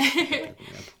get there. But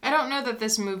I don't know that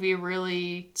this movie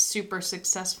really super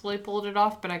successfully pulled it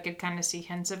off, but I could kind of see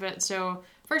hints of it. So,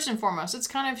 first and foremost, it's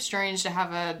kind of strange to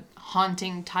have a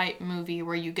haunting type movie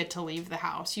where you get to leave the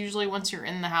house. Usually once you're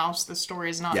in the house, the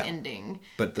story is not ending.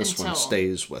 But this one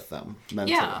stays with them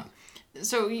mentally. Yeah.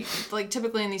 So,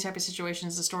 typically in these type of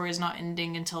situations, the story is not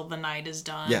ending until the night is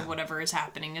done. Yeah. Whatever is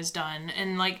happening is done.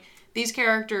 And, these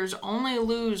characters only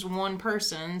lose one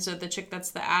person, so the chick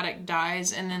that's the addict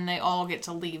dies, and then they all get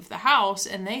to leave the house,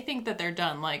 and they think that they're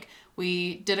done.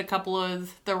 We did a couple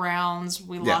of the rounds,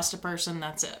 we lost a person,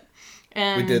 that's it.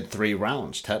 And we did 3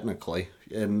 rounds, technically,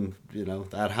 in,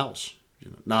 that house.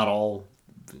 Not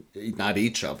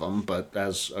each of them, but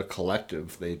as a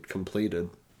collective, they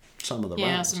completed some of the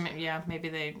rounds. Maybe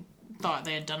they thought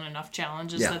they had done enough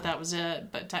challenges that was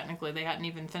it, but technically they hadn't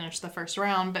even finished the first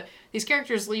round. But these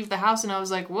characters leave the house, and I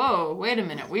was like, whoa, wait a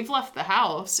minute, we've left the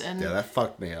house. And yeah, that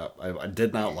fucked me up. I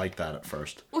did not like that at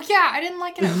first. Well, yeah, I didn't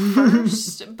like it at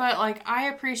first, but I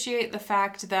appreciate the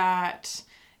fact that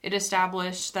it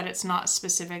established that it's not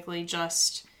specifically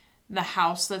just the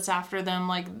house that's after them.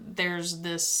 There's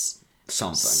this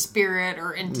something spirit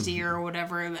or entity or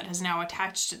whatever that has now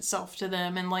attached itself to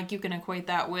them, and you can equate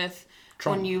that with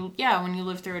trauma. when you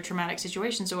live through a traumatic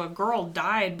situation. So a girl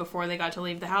died before they got to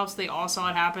leave the house. They all saw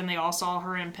it happen. They all saw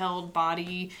her impaled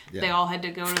body. They all had to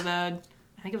go to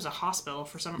I think it was a hospital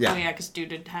for some. Oh yeah, because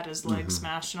dude had his leg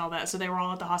smashed and all that. So they were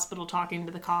all at the hospital talking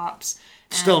to the cops.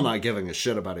 Still not giving a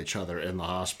shit about each other in the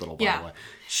hospital. By the way,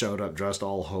 showed up dressed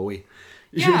all hoey.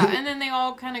 Yeah, and then they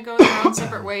all kind of go their own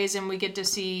separate ways, and we get to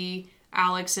see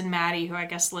Alex and Maddie, who I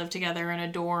guess live together in a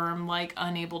dorm,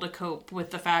 unable to cope with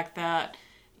the fact that,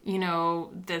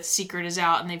 the secret is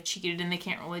out and they've cheated and they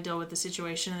can't really deal with the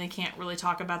situation, and they can't really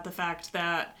talk about the fact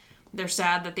that they're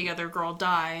sad that the other girl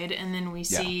died. And then we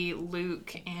see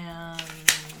Luke and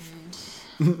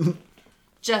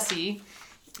Jesse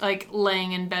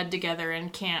laying in bed together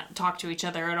and can't talk to each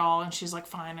other at all, and she's like,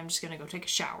 fine, I'm just gonna go take a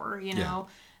shower,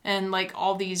 and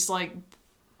all these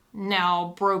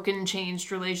now broken,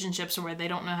 changed relationships where they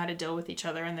don't know how to deal with each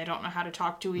other and they don't know how to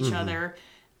talk to each other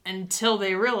until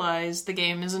they realize the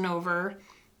game isn't over.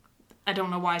 I don't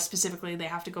know why specifically they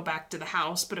have to go back to the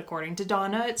house, but according to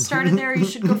Donna, it started there. You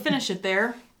should go finish it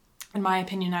there. In my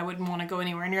opinion, I wouldn't want to go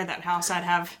anywhere near that house.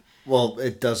 Well,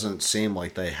 it doesn't seem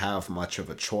like they have much of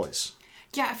a choice.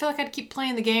 Yeah, I feel like I'd keep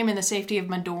playing the game in the safety of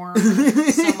my dorm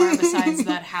somewhere besides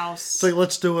that house. It's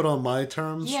let's do it on my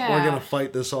terms. Yeah. We're going to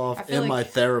fight this off in my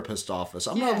therapist office.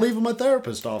 I'm not leaving my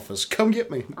therapist office. Come get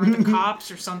me. Or the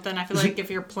cops or something. I feel like if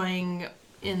you're playing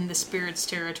in the spirits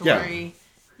territory,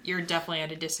 you're definitely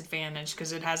at a disadvantage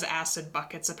because it has acid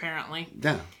buckets, apparently.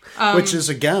 Yeah. Which is,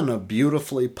 again, a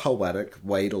beautifully poetic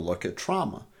way to look at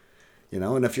trauma.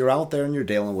 And if you're out there and you're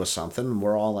dealing with something, and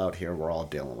we're all out here, we're all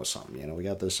dealing with something. We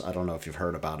got this, I don't know if you've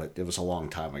heard about it. It was a long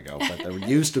time ago, but there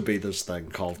used to be this thing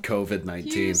called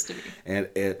COVID-19, and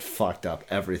it fucked up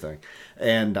everything.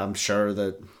 And I'm sure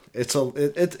that it's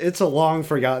a long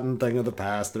forgotten thing of the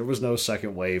past. There was no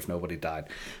second wave. Nobody died.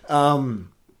 I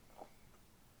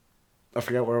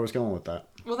forgot where I was going with that.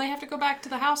 Well, they have to go back to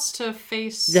the house to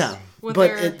face. Yeah, what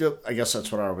but I guess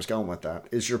that's what I was going with. That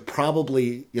is, you're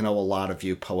probably, a lot of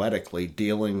you poetically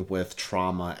dealing with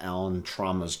trauma on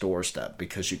trauma's doorstep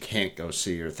because you can't go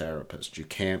see your therapist. You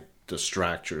can't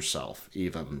distract yourself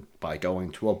even by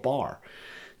going to a bar.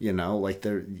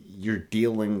 You're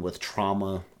dealing with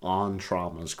trauma on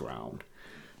trauma's ground.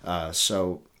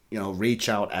 So reach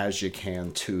out as you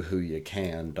can to who you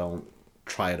can. Don't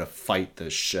try to fight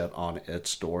this shit on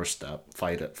its doorstep.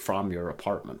 Fight it from your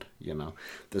apartment.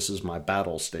 This is my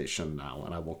battle station now,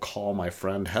 and I will call my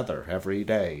friend Heather every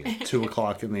day at 2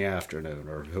 o'clock in the afternoon,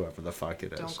 or whoever the fuck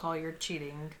it is. Don't call your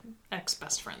cheating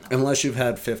ex-best friend, though. Unless you've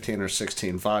had 15 or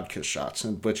 16 vodka shots,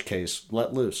 in which case,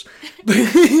 let loose. The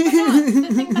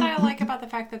thing that I like about the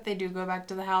fact that they do go back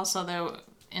to the house, although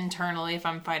internally, if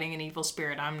I'm fighting an evil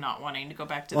spirit, I'm not wanting to go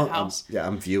back to the house.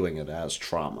 I'm viewing it as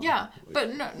trauma. Yeah,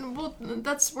 but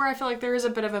that's where I feel like there is a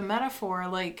bit of a metaphor.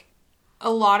 Like, a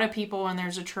lot of people, when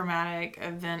there's a traumatic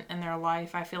event in their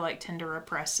life, I feel like tend to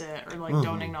repress it, or like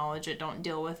don't acknowledge it, don't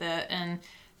deal with it, and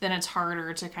then it's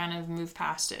harder to kind of move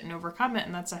past it and overcome it.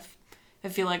 And that's, I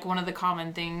feel like, one of the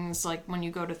common things, like when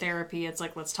you go to therapy, it's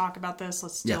like, let's talk about this,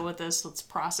 let's deal with this, let's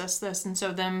process this. And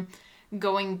so them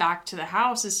going back to the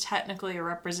house is technically a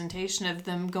representation of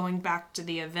them going back to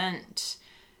the event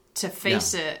to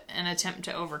face it and attempt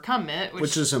to overcome it.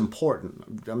 Which is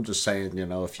important. I'm just saying,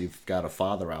 if you've got a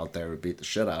father out there who beat the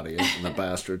shit out of you and the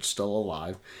bastard's still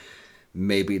alive,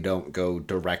 maybe don't go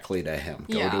directly to him.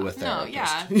 Go to a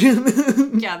therapist.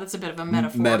 Yeah, that's a bit of a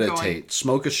metaphor. Meditate.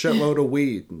 Smoke a shitload of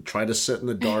weed and try to sit in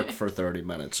the dark for 30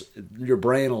 minutes. Your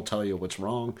brain will tell you what's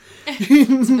wrong.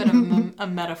 It's a bit of a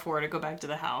metaphor to go back to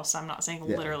the house. I'm not saying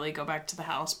literally go back to the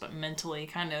house, but mentally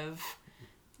kind of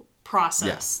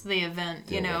process the event,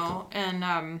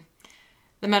 and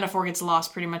the metaphor gets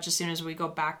lost pretty much as soon as we go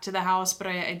back to the house. But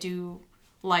I do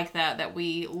like that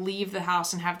we leave the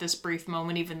house and have this brief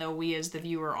moment, even though we as the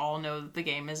viewer all know that the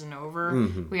game isn't over.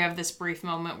 We have this brief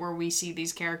moment where we see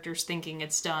these characters thinking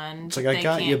it's done. It's like, I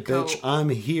got you, bitch. I'm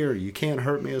here. You can't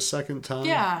hurt me a second time.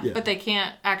 Yeah, but they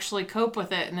can't actually cope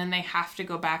with it, and then they have to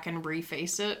go back and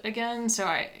reface it again. So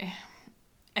I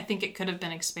think it could have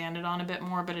been expanded on a bit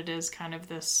more, but it is kind of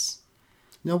this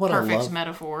perfect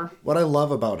metaphor. What I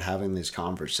love about having these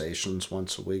conversations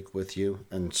once a week with you,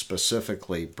 and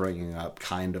specifically bringing up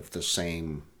kind of the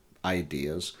same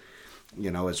ideas,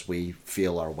 as we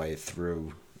feel our way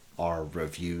through our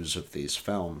reviews of these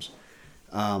films.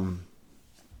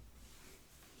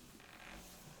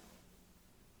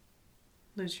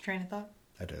 Lose your train of thought?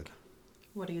 I did.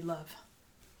 What do you love?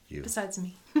 You. Besides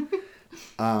me.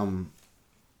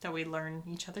 That we learn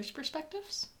each other's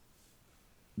perspectives?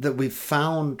 That we've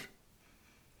found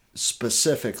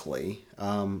specifically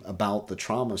about the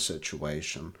trauma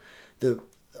situation. The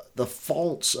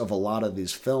faults of a lot of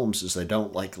these films is they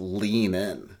don't lean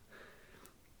in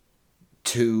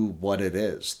to what it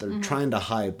is. They're trying to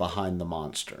hide behind the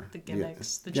monster. The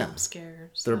gimmicks, the jump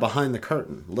scares. They're behind the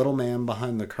curtain. Little man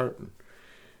behind the curtain.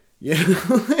 You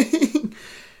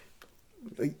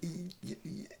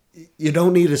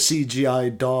don't need a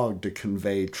CGI dog to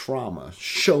convey trauma.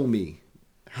 Show me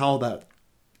how that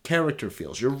character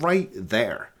feels. You're right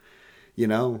there.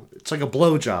 It's like a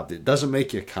blowjob. It doesn't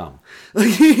make you come.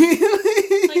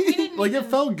 It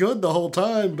felt good the whole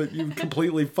time, but you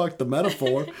completely fucked the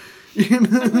metaphor. We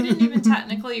didn't even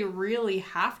technically really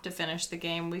have to finish the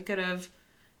game. We could have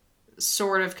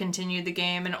sort of continued the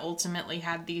game and ultimately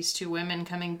had these two women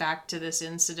coming back to this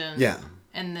incident. Yeah.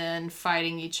 And then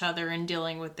fighting each other and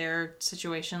dealing with their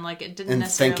situation. It didn't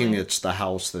necessarily... And thinking it's the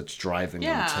house that's driving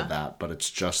them to that, but it's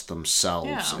just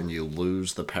themselves, and you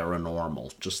lose the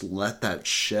paranormal. Just let that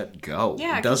shit go.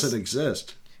 Yeah, it doesn't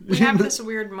exist. We have this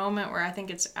weird moment where I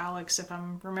think it's Alex, if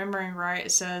I'm remembering right,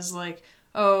 it says,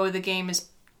 the game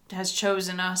has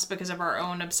chosen us because of our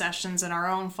own obsessions and our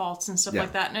own faults and stuff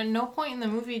like that. And at no point in the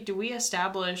movie do we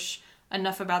establish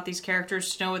enough about these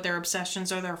characters to know what their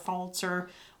obsessions or their faults or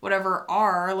whatever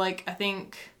are. I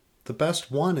think the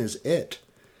best one is it.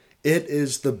 It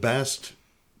is the best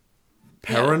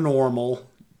paranormal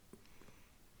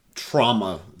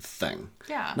trauma thing.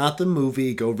 Yeah. Not the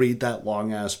movie. Go read that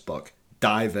long ass book.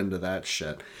 Dive into that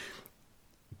shit.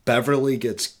 Beverly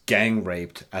gets gang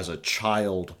raped as a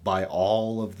child by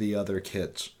all of the other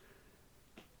kids.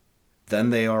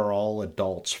 Then they are all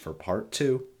adults for part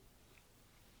 2.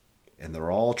 And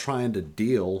they're all trying to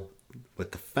deal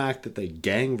with the fact that they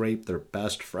gang raped their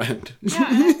best friend. Yeah,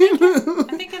 I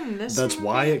think in this That's movie,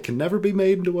 why it can never be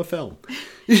made into a film.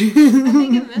 I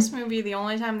think in this movie, the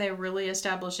only time they really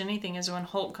establish anything is when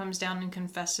Holt comes down and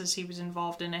confesses he was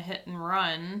involved in a hit and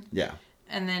run. Yeah.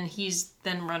 and then he's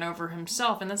then run over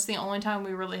himself, and that's the only time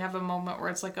we really have a moment where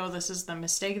it's like, oh, this is the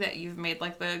mistake that you've made.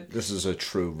 Like this is a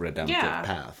true redemptive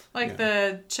path. Like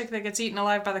the chick that gets eaten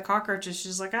alive by the cockroaches,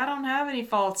 she's like, I don't have any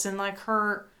faults, and like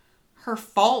her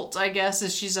fault, I guess,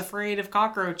 is she's afraid of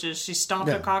cockroaches. She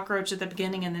stomped a cockroach at the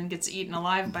beginning and then gets eaten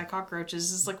alive by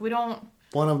cockroaches. It's like, we don't...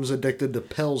 One of them's addicted to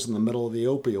pills in the middle of the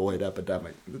opioid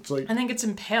epidemic. It's like... And then gets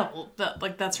impaled.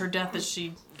 That's her death, is she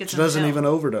gets impaled. She doesn't even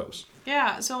overdose.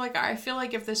 Yeah, so like, I feel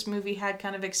like if this movie had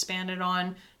kind of expanded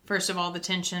on, first of all, the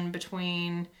tension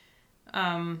between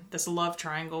this love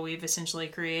triangle we've essentially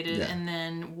created, and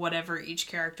then whatever each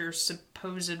character's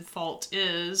supposed fault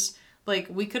is... Like,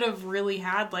 we could have really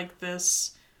had, like,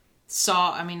 this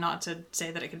Saw... I mean, not to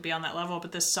say that it could be on that level,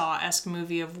 but this Saw-esque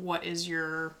movie of what is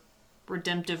your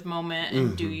redemptive moment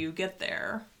and do you get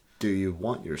there? Do you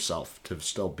want yourself to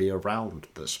still be around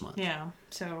this much? Yeah,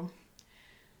 so...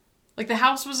 Like, the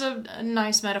house was a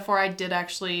nice metaphor. I did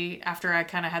actually, after I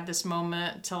kind of had this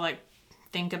moment to, like,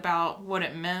 think about what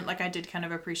it meant, like, I did kind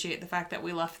of appreciate the fact that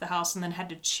we left the house and then had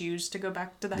to choose to go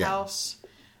back to the house.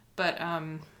 But,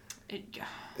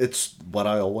 It's what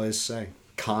I always say.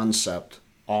 Concept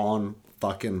on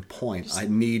fucking point. I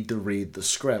need to read the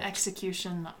script.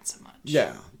 Execution, not so much.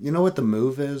 Yeah. You know what the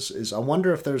move is I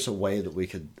wonder if there's a way that we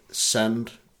could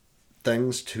send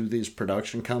things to these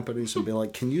production companies and be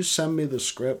like, can you send me the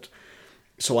script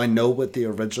so I know what the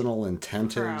original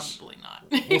intent is? Probably not.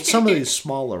 Well, some of these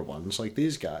smaller ones, like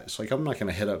these guys, like I'm not going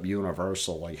to hit up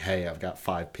Universal like, hey, I've got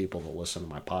 5 people that listen to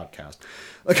my podcast.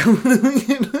 Like,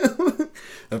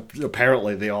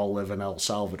 apparently they all live in El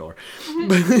Salvador.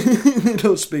 They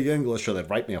don't speak English, or they'd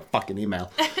write me a fucking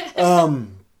email. But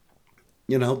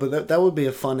that would be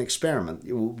a fun experiment.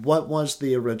 What was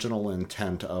the original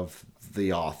intent of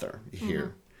the author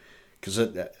here? Because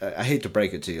I hate to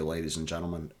break it to you, ladies and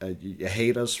gentlemen. You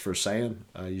hate us for saying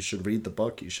you should read the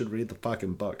book. You should read the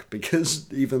fucking book.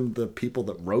 Because even the people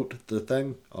that wrote the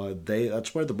thing,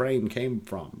 that's where the brain came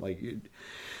from. Like,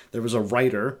 there was a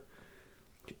writer,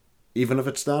 even if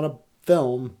it's not a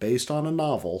film based on a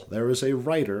novel, there is a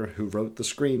writer who wrote the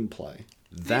screenplay.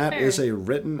 That is a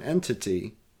written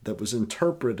entity that was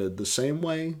interpreted the same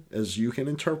way as you can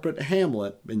interpret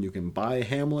Hamlet, and you can buy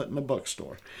Hamlet in a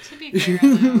bookstore. To be fair,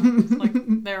 though, like,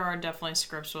 there are definitely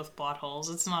scripts with plot holes.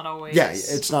 It's not always... Yeah,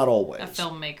 it's not always a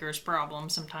filmmaker's problem.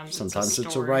 Sometimes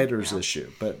it's a writer's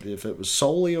issue. But if it was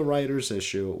solely a writer's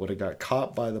issue, it would have got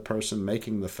caught by the person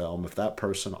making the film if that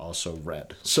person also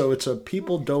read. So it's a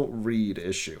people don't read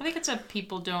issue. I think it's a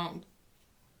people don't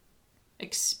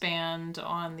expand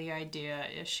on the idea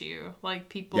issue. Like,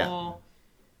 people... Yeah.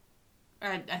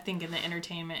 I think in the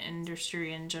entertainment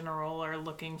industry in general are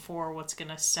looking for what's going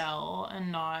to sell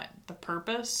and not the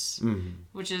purpose,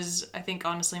 which is, I think,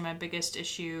 honestly, my biggest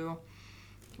issue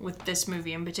with this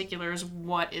movie in particular is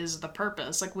what is the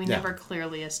purpose? Like, we never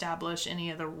clearly establish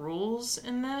any of the rules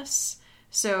in this.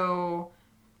 So,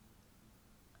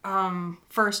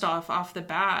 first off the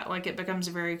bat, like, it becomes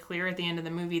very clear at the end of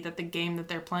the movie that the game that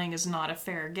they're playing is not a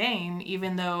fair game,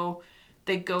 even though...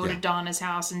 They go to Donna's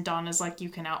house, and Donna's like, you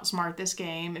can outsmart this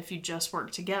game if you just work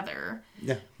together.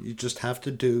 Yeah, you just have to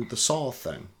do the Saw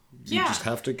thing. You just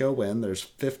have to go in. There's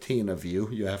 15 of you.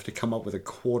 You have to come up with a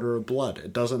quarter of blood.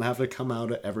 It doesn't have to come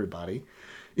out of everybody.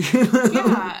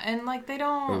 Yeah, and like they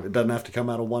don't... It doesn't have to come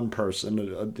out of one person,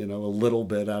 a little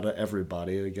bit out of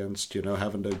everybody against,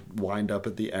 having to wind up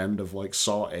at the end of like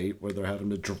Saw 8 where they're having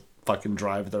to fucking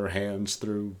drive their hands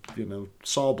through,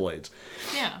 saw blades.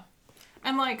 Yeah.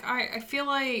 And, like, I feel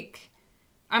like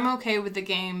I'm okay with the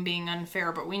game being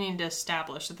unfair, but we need to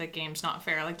establish that the game's not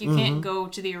fair. Like, you can't go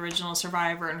to the original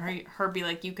Survivor and her be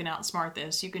like, you can outsmart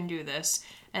this, you can do this.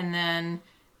 And then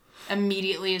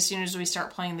immediately, as soon as we start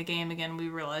playing the game again, we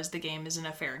realize the game isn't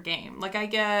a fair game. Like, I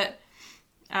get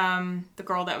the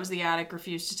girl that was the addict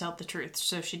refused to tell the truth,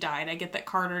 so she died. I get that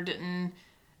Carter didn't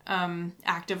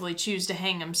actively choose to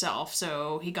hang himself,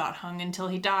 so he got hung until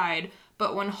he died.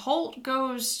 But when Holt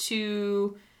goes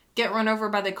to get run over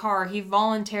by the car, he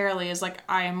voluntarily is like,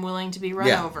 I am willing to be run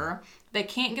over. They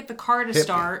can't get the car to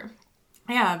start.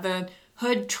 Yeah, the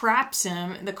hood traps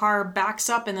him. The car backs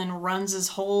up and then runs his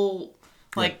whole,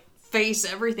 face,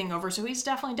 everything over. So he's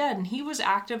definitely dead. And he was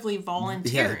actively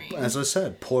volunteering. Yeah, as I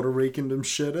said, Puerto Rican him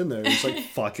shit in there. He's like,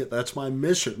 fuck it, that's my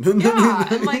mission. Yeah,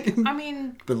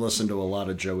 and been listening to a lot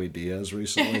of Joey Diaz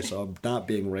recently, so I'm not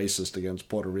being racist against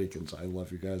Puerto Ricans. I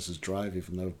love you guys' drive,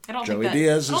 even though Joey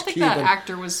Diaz is Cuban. I don't think that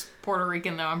actor was Puerto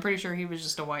Rican, though. I'm pretty sure he was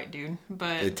just a white dude.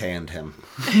 But they tanned him.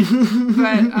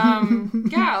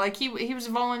 But, he was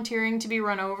volunteering to be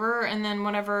run over, and then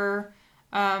whenever...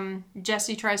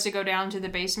 Jessie tries to go down to the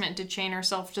basement to chain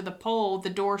herself to the pole. The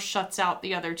door shuts out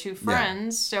the other two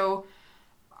friends, so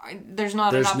there's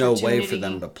not an opportunity. There's no way for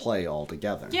them to play all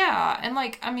together. Yeah, and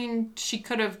like, I mean, she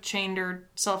could have chained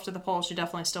herself to the pole. She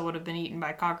definitely still would have been eaten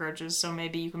by cockroaches, so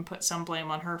maybe you can put some blame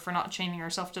on her for not chaining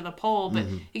herself to the pole, but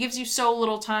it gives you so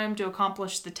little time to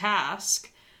accomplish the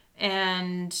task,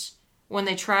 and when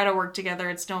they try to work together,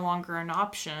 it's no longer an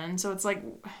option. So it's like,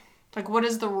 what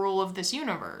is the rule of this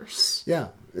universe? Yeah.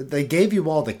 They gave you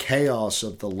all the chaos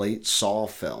of the late Saw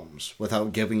films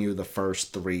without giving you the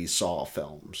first 3 Saw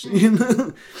films. You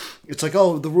know? It's like,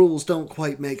 oh, the rules don't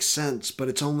quite make sense, but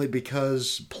it's only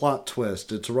because plot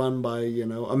twist. It's run by,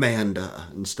 Amanda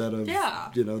instead of,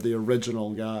 the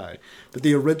original guy. But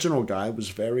the original guy was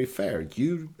very fair.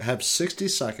 You have 60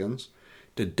 seconds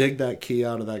to dig that key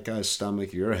out of that guy's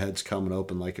stomach. Your head's coming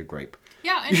open like a grape.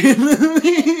 Yeah, and he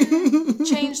didn't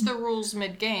change the rules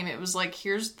mid-game. It was like,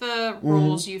 here's the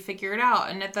rules, you figure it out.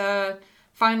 And at the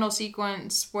final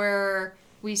sequence where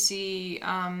we see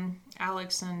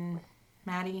Alex and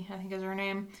Maddie, I think is her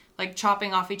name, like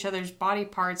chopping off each other's body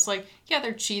parts, like, yeah,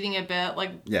 they're cheating a bit.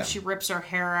 Like, she rips her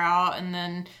hair out and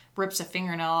then rips a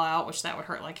fingernail out, which that would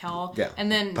hurt like hell. Yeah,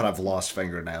 and then, but I've lost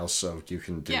fingernails, so you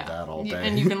can do that all day.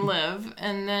 And you can live.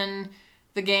 And then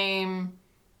the game,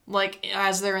 like,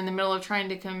 as they're in the middle of trying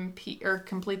to compete or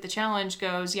complete the challenge,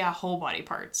 goes, whole body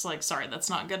parts. Like, sorry, that's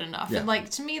not good enough. Yeah. And, like,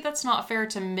 to me, that's not fair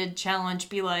to mid-challenge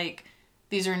be like,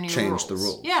 these are new rules. Change the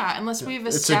rules. Yeah, unless we've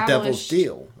established... It's a devil's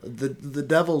deal. The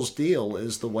devil's deal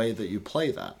is the way that you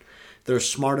play that. They're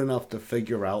smart enough to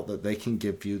figure out that they can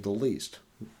give you the least.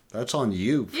 That's on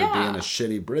you for being a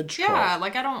shitty bridge troll. Yeah,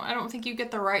 like, I don't think you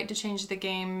get the right to change the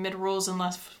game mid-rules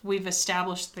unless we've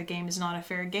established the game is not a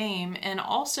fair game. And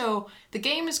also, the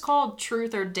game is called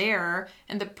Truth or Dare,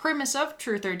 and the premise of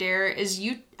Truth or Dare is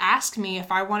you ask me if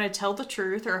I want to tell the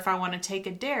truth or if I want to take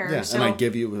a dare. Yeah, and I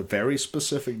give you a very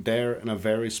specific dare and a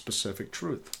very specific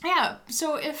truth. Yeah,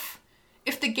 so if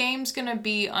the game's gonna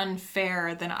be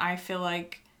unfair, then I feel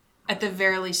like at the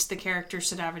very least, the characters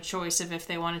should have a choice of if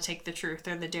they want to take the truth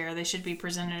or the dare. They should be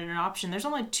presented an option. There's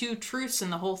only 2 truths in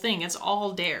the whole thing. It's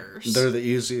all dares. They're the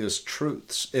easiest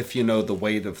truths if you know the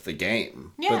weight of the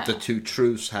game. Yeah. But the 2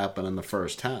 truths happen in the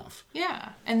first half. Yeah,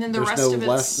 and then the rest of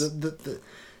it's...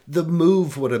 The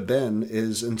move would have been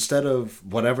is instead of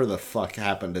whatever the fuck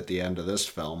happened at the end of this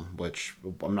film, which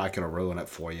I'm not going to ruin it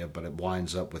for you, but it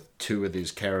winds up with 2 of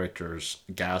these characters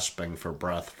gasping for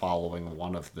breath following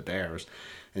one of the dares.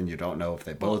 And you don't know if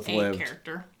they both lived.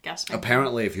 Character gasping.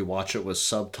 Apparently, if you watch it with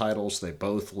subtitles, they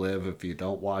both live. If you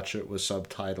don't watch it with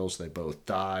subtitles, they both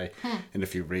die. And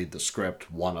if you read the script,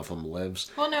 one of them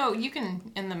lives. Well, no, you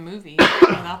can, in the movie,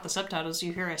 without the subtitles,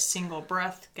 you hear a single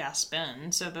breath gasp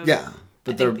in. So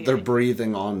but they're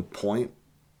breathing on point,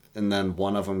 and then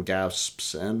one of them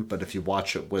gasps in. But if you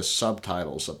watch it with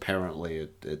subtitles, apparently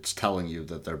it's telling you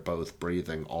that they're both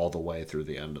breathing all the way through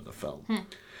the end of the film.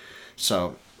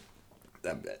 So...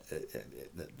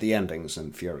 the ending's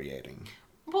infuriating.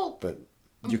 Well, but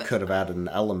you could have added an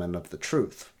element of the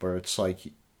truth where it's like,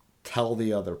 tell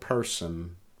the other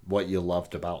person what you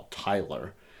loved about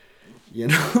Tyler.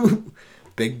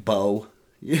 Big bow.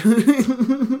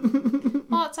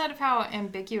 Well, outside of how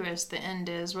ambiguous the end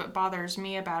is, what bothers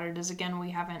me about it is, again, we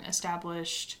haven't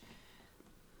established...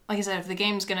 Like I said, if the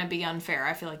game's going to be unfair,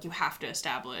 I feel like you have to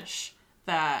establish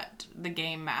that the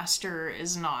game master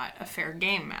is not a fair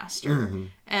game master.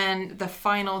 And the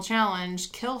final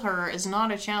challenge, kill her, is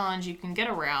not a challenge you can get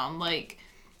around. Like,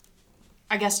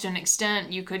 I guess to an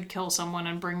extent, you could kill someone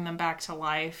and bring them back to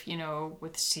life,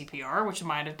 with CPR, which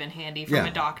might have been handy from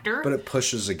a doctor. But it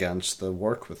pushes against the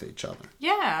work with each other.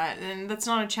 Yeah, and that's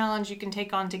not a challenge you can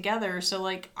take on together. So,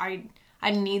 like,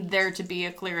 I need there to be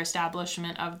a clear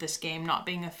establishment of this game not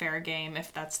being a fair game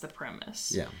if that's the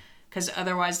premise. Yeah. Because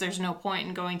otherwise there's no point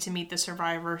in going to meet the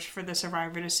survivors for the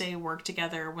survivor to say work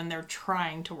together when they're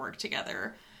trying to work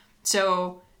together.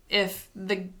 So if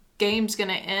the game's going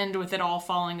to end with it all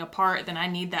falling apart, then I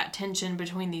need that tension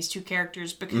between these 2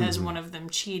 characters because one of them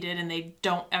cheated and they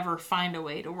don't ever find a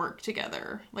way to work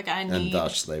together. Like, I need... And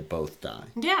thus they both die.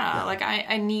 Yeah, like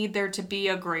I need there to be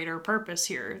a greater purpose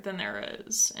here than there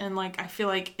is. And, like, I feel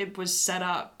like it was set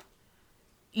up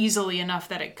easily enough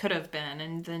that it could have been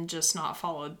and then just not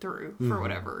followed through for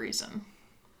whatever reason.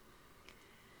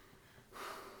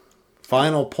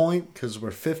 Final point, because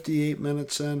we're 58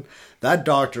 minutes in. That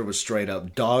doctor was straight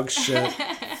up dog shit.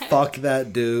 Fuck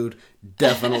that dude.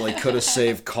 Definitely could have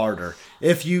saved Carter.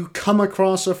 If you come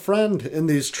across a friend in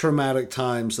these traumatic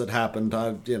times that happened,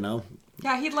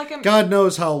 Yeah, he'd like him. God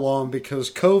knows how long, because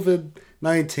COVID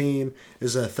COVID-19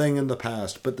 is a thing in the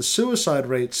past, but the suicide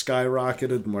rate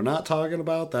skyrocketed, and we're not talking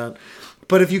about that.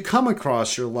 But if you come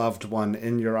across your loved one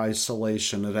in your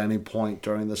isolation at any point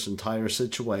during this entire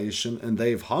situation, and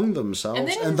they've hung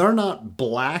themselves, and they're not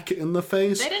black in the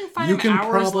face, they didn't find you him can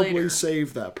hours probably later.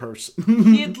 save that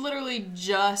person. He had literally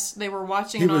they were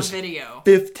watching it on video.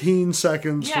 15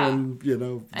 seconds Yeah. from,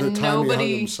 the And time he hung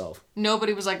himself.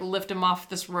 Nobody was like, lift him off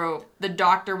this rope. The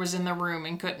doctor was in the room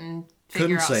and couldn't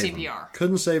figure out save CPR. him.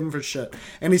 Couldn't save him for shit.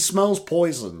 And he smells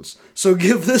poisons. So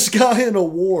give this guy an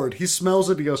award. He smells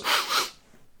it, he goes,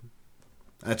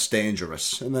 that's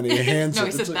dangerous. And then he hands No,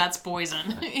 it. he said that's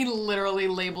poison. He literally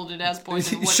labeled it as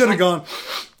poison. He should have gone,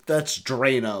 that's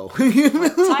Drano.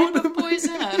 What type of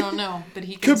poison? I don't know. But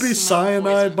he Could be smell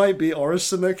cyanide, poison. might be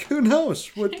arsenic. Who knows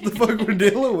what the fuck we're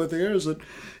dealing with here? Is it,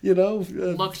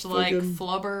 Looked like fucking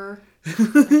flubber.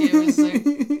 It was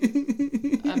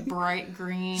like a bright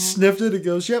green. sniffed it, he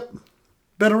goes, yep,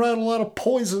 been around a lot of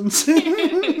poisons.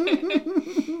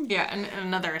 Yeah, and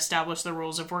another establish the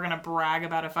rules. If we're gonna brag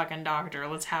about a fucking doctor,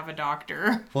 let's have a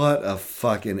doctor. What a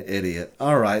fucking idiot.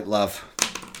 All right, love.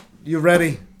 You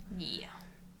ready? Yeah.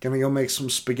 Gonna go make some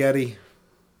spaghetti.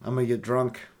 I'm gonna get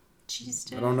drunk. Cheese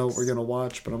sticks. I don't know what we're gonna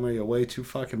watch, but I'm gonna get way too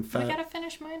fucking fat. We gotta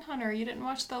finish Mindhunter. You didn't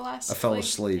watch the last. I fell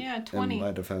asleep. Yeah, in 20.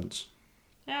 my defense.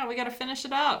 Yeah, we gotta finish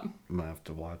it up. I'm gonna have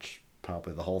to watch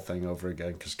probably the whole thing over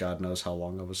again because God knows how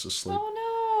long I was asleep. Oh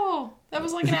no, that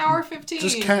was like an hour 15.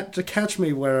 Just to catch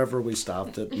me wherever we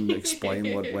stopped it and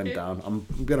explain what went down. I'm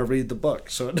gonna read the book,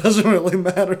 so it doesn't really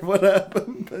matter what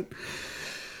happened. But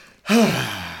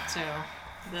So,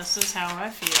 this is how I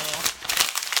feel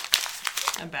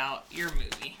about your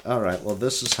movie. all right, well,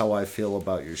 this is how I feel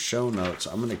about your show notes.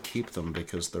 I'm gonna keep them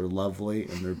because they're lovely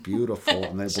and they're beautiful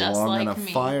and they Just belong in a like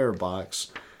me. firebox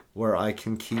where I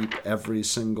can keep every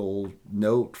single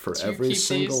note for Do you every keep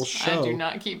single these? show. I do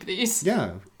not keep these.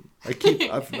 Yeah.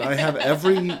 I have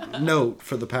every note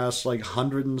for the past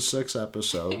 106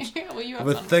 episodes Well, you of have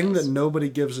a fun with thing that those. nobody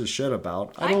gives a shit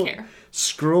about. I don't care.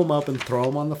 screw them up and throw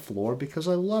them on the floor because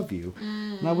I love you.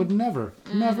 And I would never,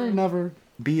 never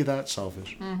be that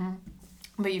selfish.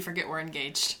 But you forget we're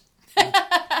engaged.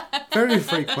 Very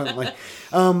frequently.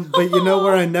 But you know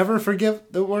where I never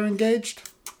forget that we're engaged?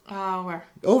 Oh, where?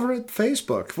 Over at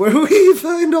Facebook, where we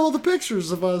find all the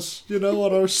pictures of us, on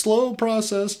our slow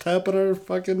process, tapping our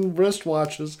fucking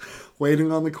wristwatches,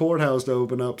 waiting on the courthouse to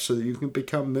open up so that you can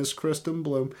become Miss Kristen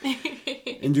Bloom.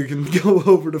 And you can go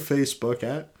over to Facebook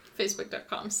at,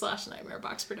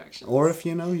 Facebook.com/NightmareBoxProductions. or if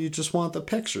you just want the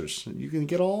pictures, you can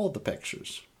get all the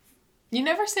pictures. You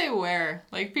never say where.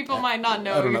 People might not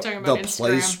know I what don't you're know, talking about. the Instagram.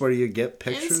 place where you get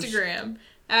pictures. Instagram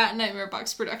at Nightmare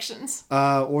Box Productions.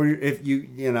 Or if you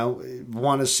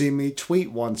want to see me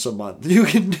tweet once a month, you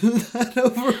can do that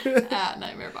over At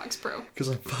Nightmare Box Pro. because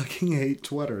I fucking hate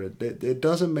Twitter. It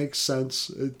doesn't make sense.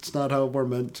 It's not how we're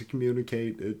meant to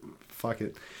communicate. Fuck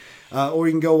it. Or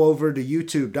you can go over to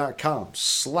youtube.com/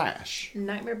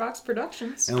 Nightmare Box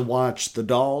Productions. and watch The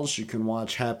Dolls. You can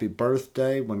watch Happy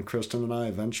Birthday when Kristen and I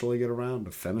eventually get around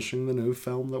to finishing the new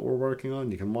film that we're working on.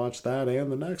 You can watch that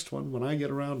and the next one when I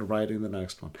get around to writing the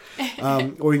next one.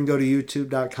 Or you can go to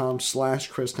youtube.com/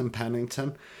 Kristen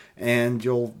Pennington and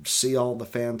you'll see all the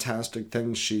fantastic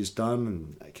things she's done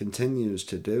and continues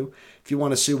to do. If you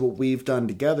want to see what we've done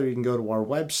together, you can go to our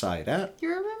website at You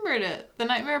remembered it. The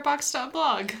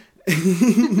nightmarebox.blog.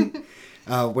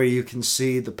 where you can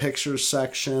see the pictures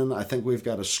section. I think we've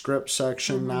got a script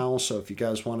section now, so if you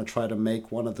guys want to try to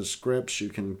make one of the scripts, you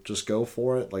can just go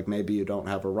for it. Maybe you don't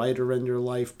have a writer in your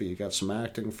life, but you got some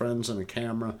acting friends and a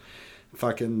camera.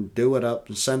 Fucking do it up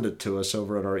and send it to us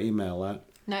over at our email at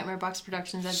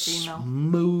Nightmareboxproductions@gmail.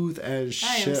 smooth as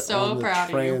shit I am so on the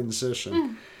proud of you.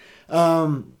 transition.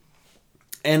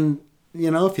 And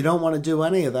if you don't want to do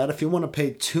any of that, if you want to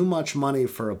pay too much money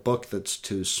for a book that's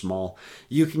too small,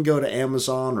 you can go to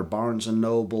Amazon or Barnes &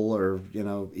 Noble or,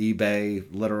 eBay,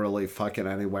 literally fucking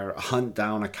anywhere, hunt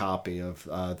down a copy of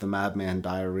the Madman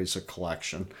Diaries, a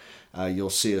collection. You'll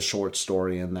see a short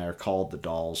story in there called The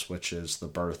Dolls, which is the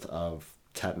birth of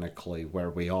technically where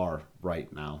we are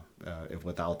right now. If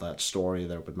without that story,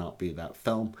 there would not be that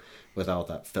film. Without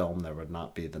that film, there would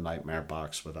not be the Nightmare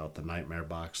Box. Without the Nightmare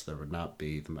Box, there would not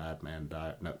be the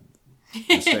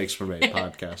Mistakes Were Made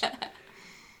podcast. It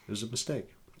was a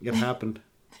mistake. It happened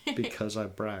because I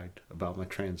bragged about my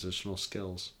transitional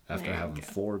skills after There you having go.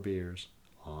 4 beers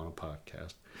on a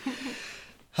podcast.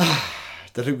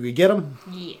 Did we get them?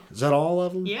 Yeah. Is that all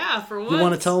of them? Yeah, for what? You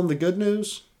want to tell them the good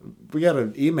news? We got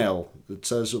an email that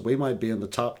says that we might be in the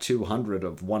top 200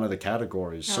 of one of the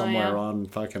categories somewhere on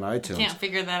fucking iTunes. Can't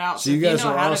figure that out. So you guys if you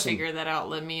know are how awesome. to figure that out,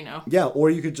 let me know. Yeah, or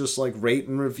you could just like rate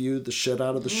and review the shit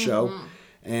out of the show.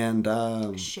 And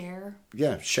Share.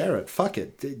 yeah, share it. Fuck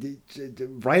it.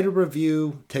 Write a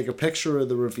review, take a picture of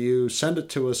the review, send it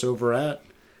to us over at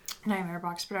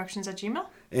NightmareBoxProductions@gmail.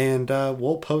 and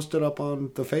we'll post it up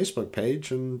on the Facebook page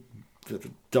and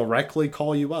directly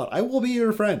call you out. I will be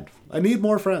your friend. I need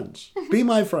more friends. Be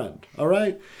my friend, all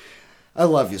right? I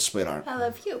love you, sweetheart. I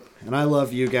love you. And I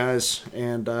love you guys.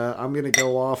 And I'm going to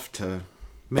go off to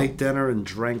make dinner and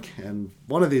drink. And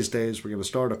one of these days, we're going to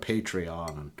start a Patreon.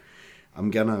 And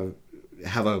I'm going to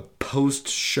have a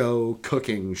post-show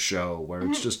cooking show where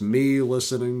it's just me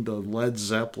listening to Led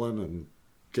Zeppelin and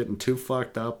getting too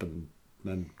fucked up, and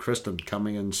then Kristen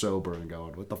coming in sober and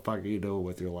going, what the fuck are you doing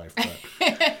with your life?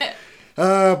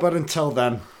 But until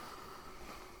then,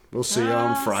 we'll see you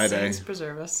on Friday. Saints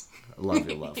preserve us. I love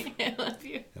you, love. I love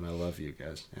you. And I love you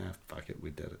guys. Yeah, fuck it. We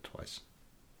did it twice.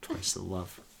 Twice the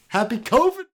love. Happy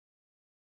COVID!